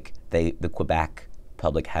feel like the Quebec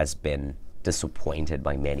public has been disappointed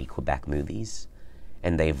by many Quebec movies,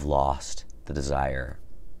 and they've lost the desire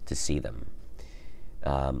to see them.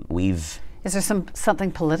 Is there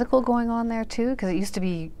something political going on there too? Because it used to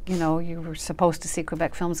be, you know, you were supposed to see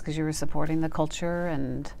Quebec films because you were supporting the culture,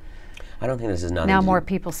 and I don't think this is nothing. Now more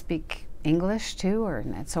people speak English too,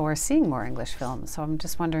 and so we're seeing more English films. So I'm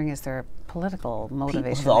just wondering, is there a political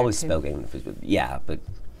motivation? People have always spoken, yeah, but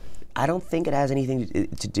I don't think it has anything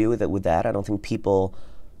to do with that. I don't think people,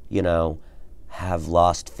 you know, have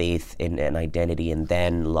lost faith in an identity and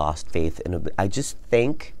then lost faith in I just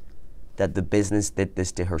think that the business did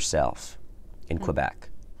this to herself in Quebec.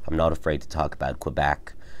 I'm not afraid to talk about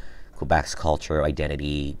Quebec's culture,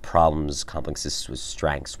 identity, problems, complexes,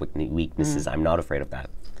 strengths, weaknesses. I'm not afraid of that.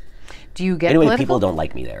 Do you get anyway? Political? People don't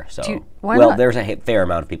like me there, so why not? There's a fair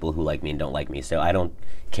amount of people who like me and don't like me, so I don't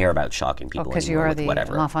care about shocking people. Because you are the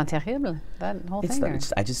whatever. l'enfant terrible. That whole thing.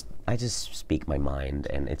 I just speak my mind,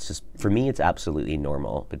 and it's just, for me, it's absolutely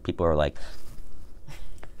normal. But people are like,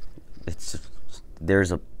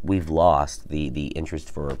 we've lost the interest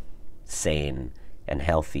for sane and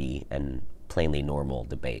healthy and plainly normal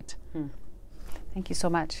debate. Thank you so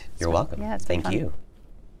much. You're welcome. Yeah, Thank you.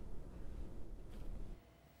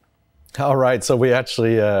 All right, so we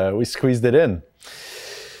actually we squeezed it in.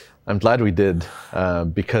 I'm glad we did,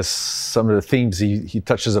 because some of the themes he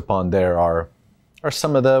touches upon there are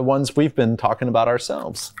some of the ones we've been talking about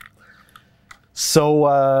ourselves.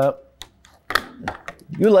 So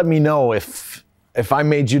you let me know if I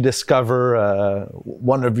made you discover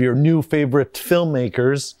one of your new favorite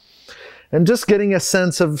filmmakers, and just getting a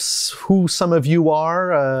sense of who some of you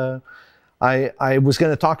are. I was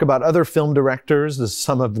going to talk about other film directors,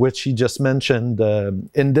 some of which he just mentioned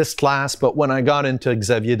in this class, but when I got into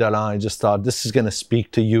Xavier Dolan, I just thought this is going to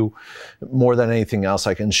speak to you more than anything else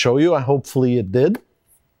I can show you. Hopefully it did.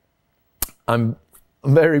 I'm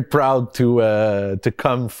very proud to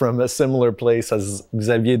come from a similar place as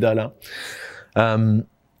Xavier Dolan.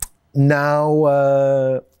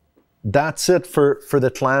 Now, that's it for the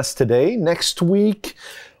class today. Next week,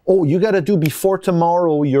 you got to do before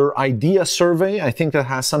tomorrow your idea survey. I think that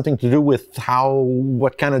has something to do with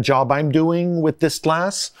what kind of job I'm doing with this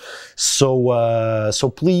class.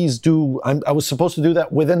 So please do. I was supposed to do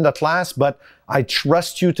that within the class, but I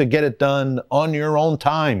trust you to get it done on your own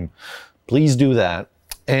time. Please do that.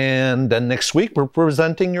 And then next week, we're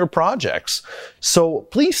presenting your projects. So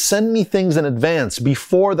please send me things in advance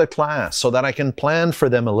before the class so that I can plan for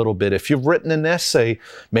them a little bit. If you've written an essay,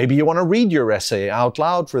 maybe you want to read your essay out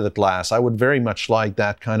loud for the class. I would very much like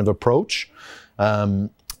that kind of approach.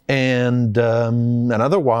 And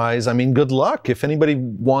otherwise, I mean, good luck. If anybody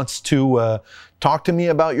wants to talk to me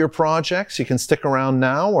about your projects, you can stick around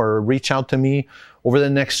now or reach out to me over the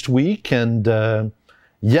next week. And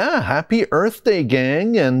yeah, happy Earth Day,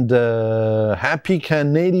 gang, and happy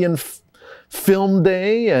Canadian Film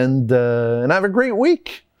Day, and have a great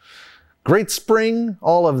week. Great spring,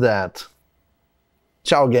 all of that.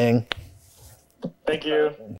 Ciao, gang. Thank you.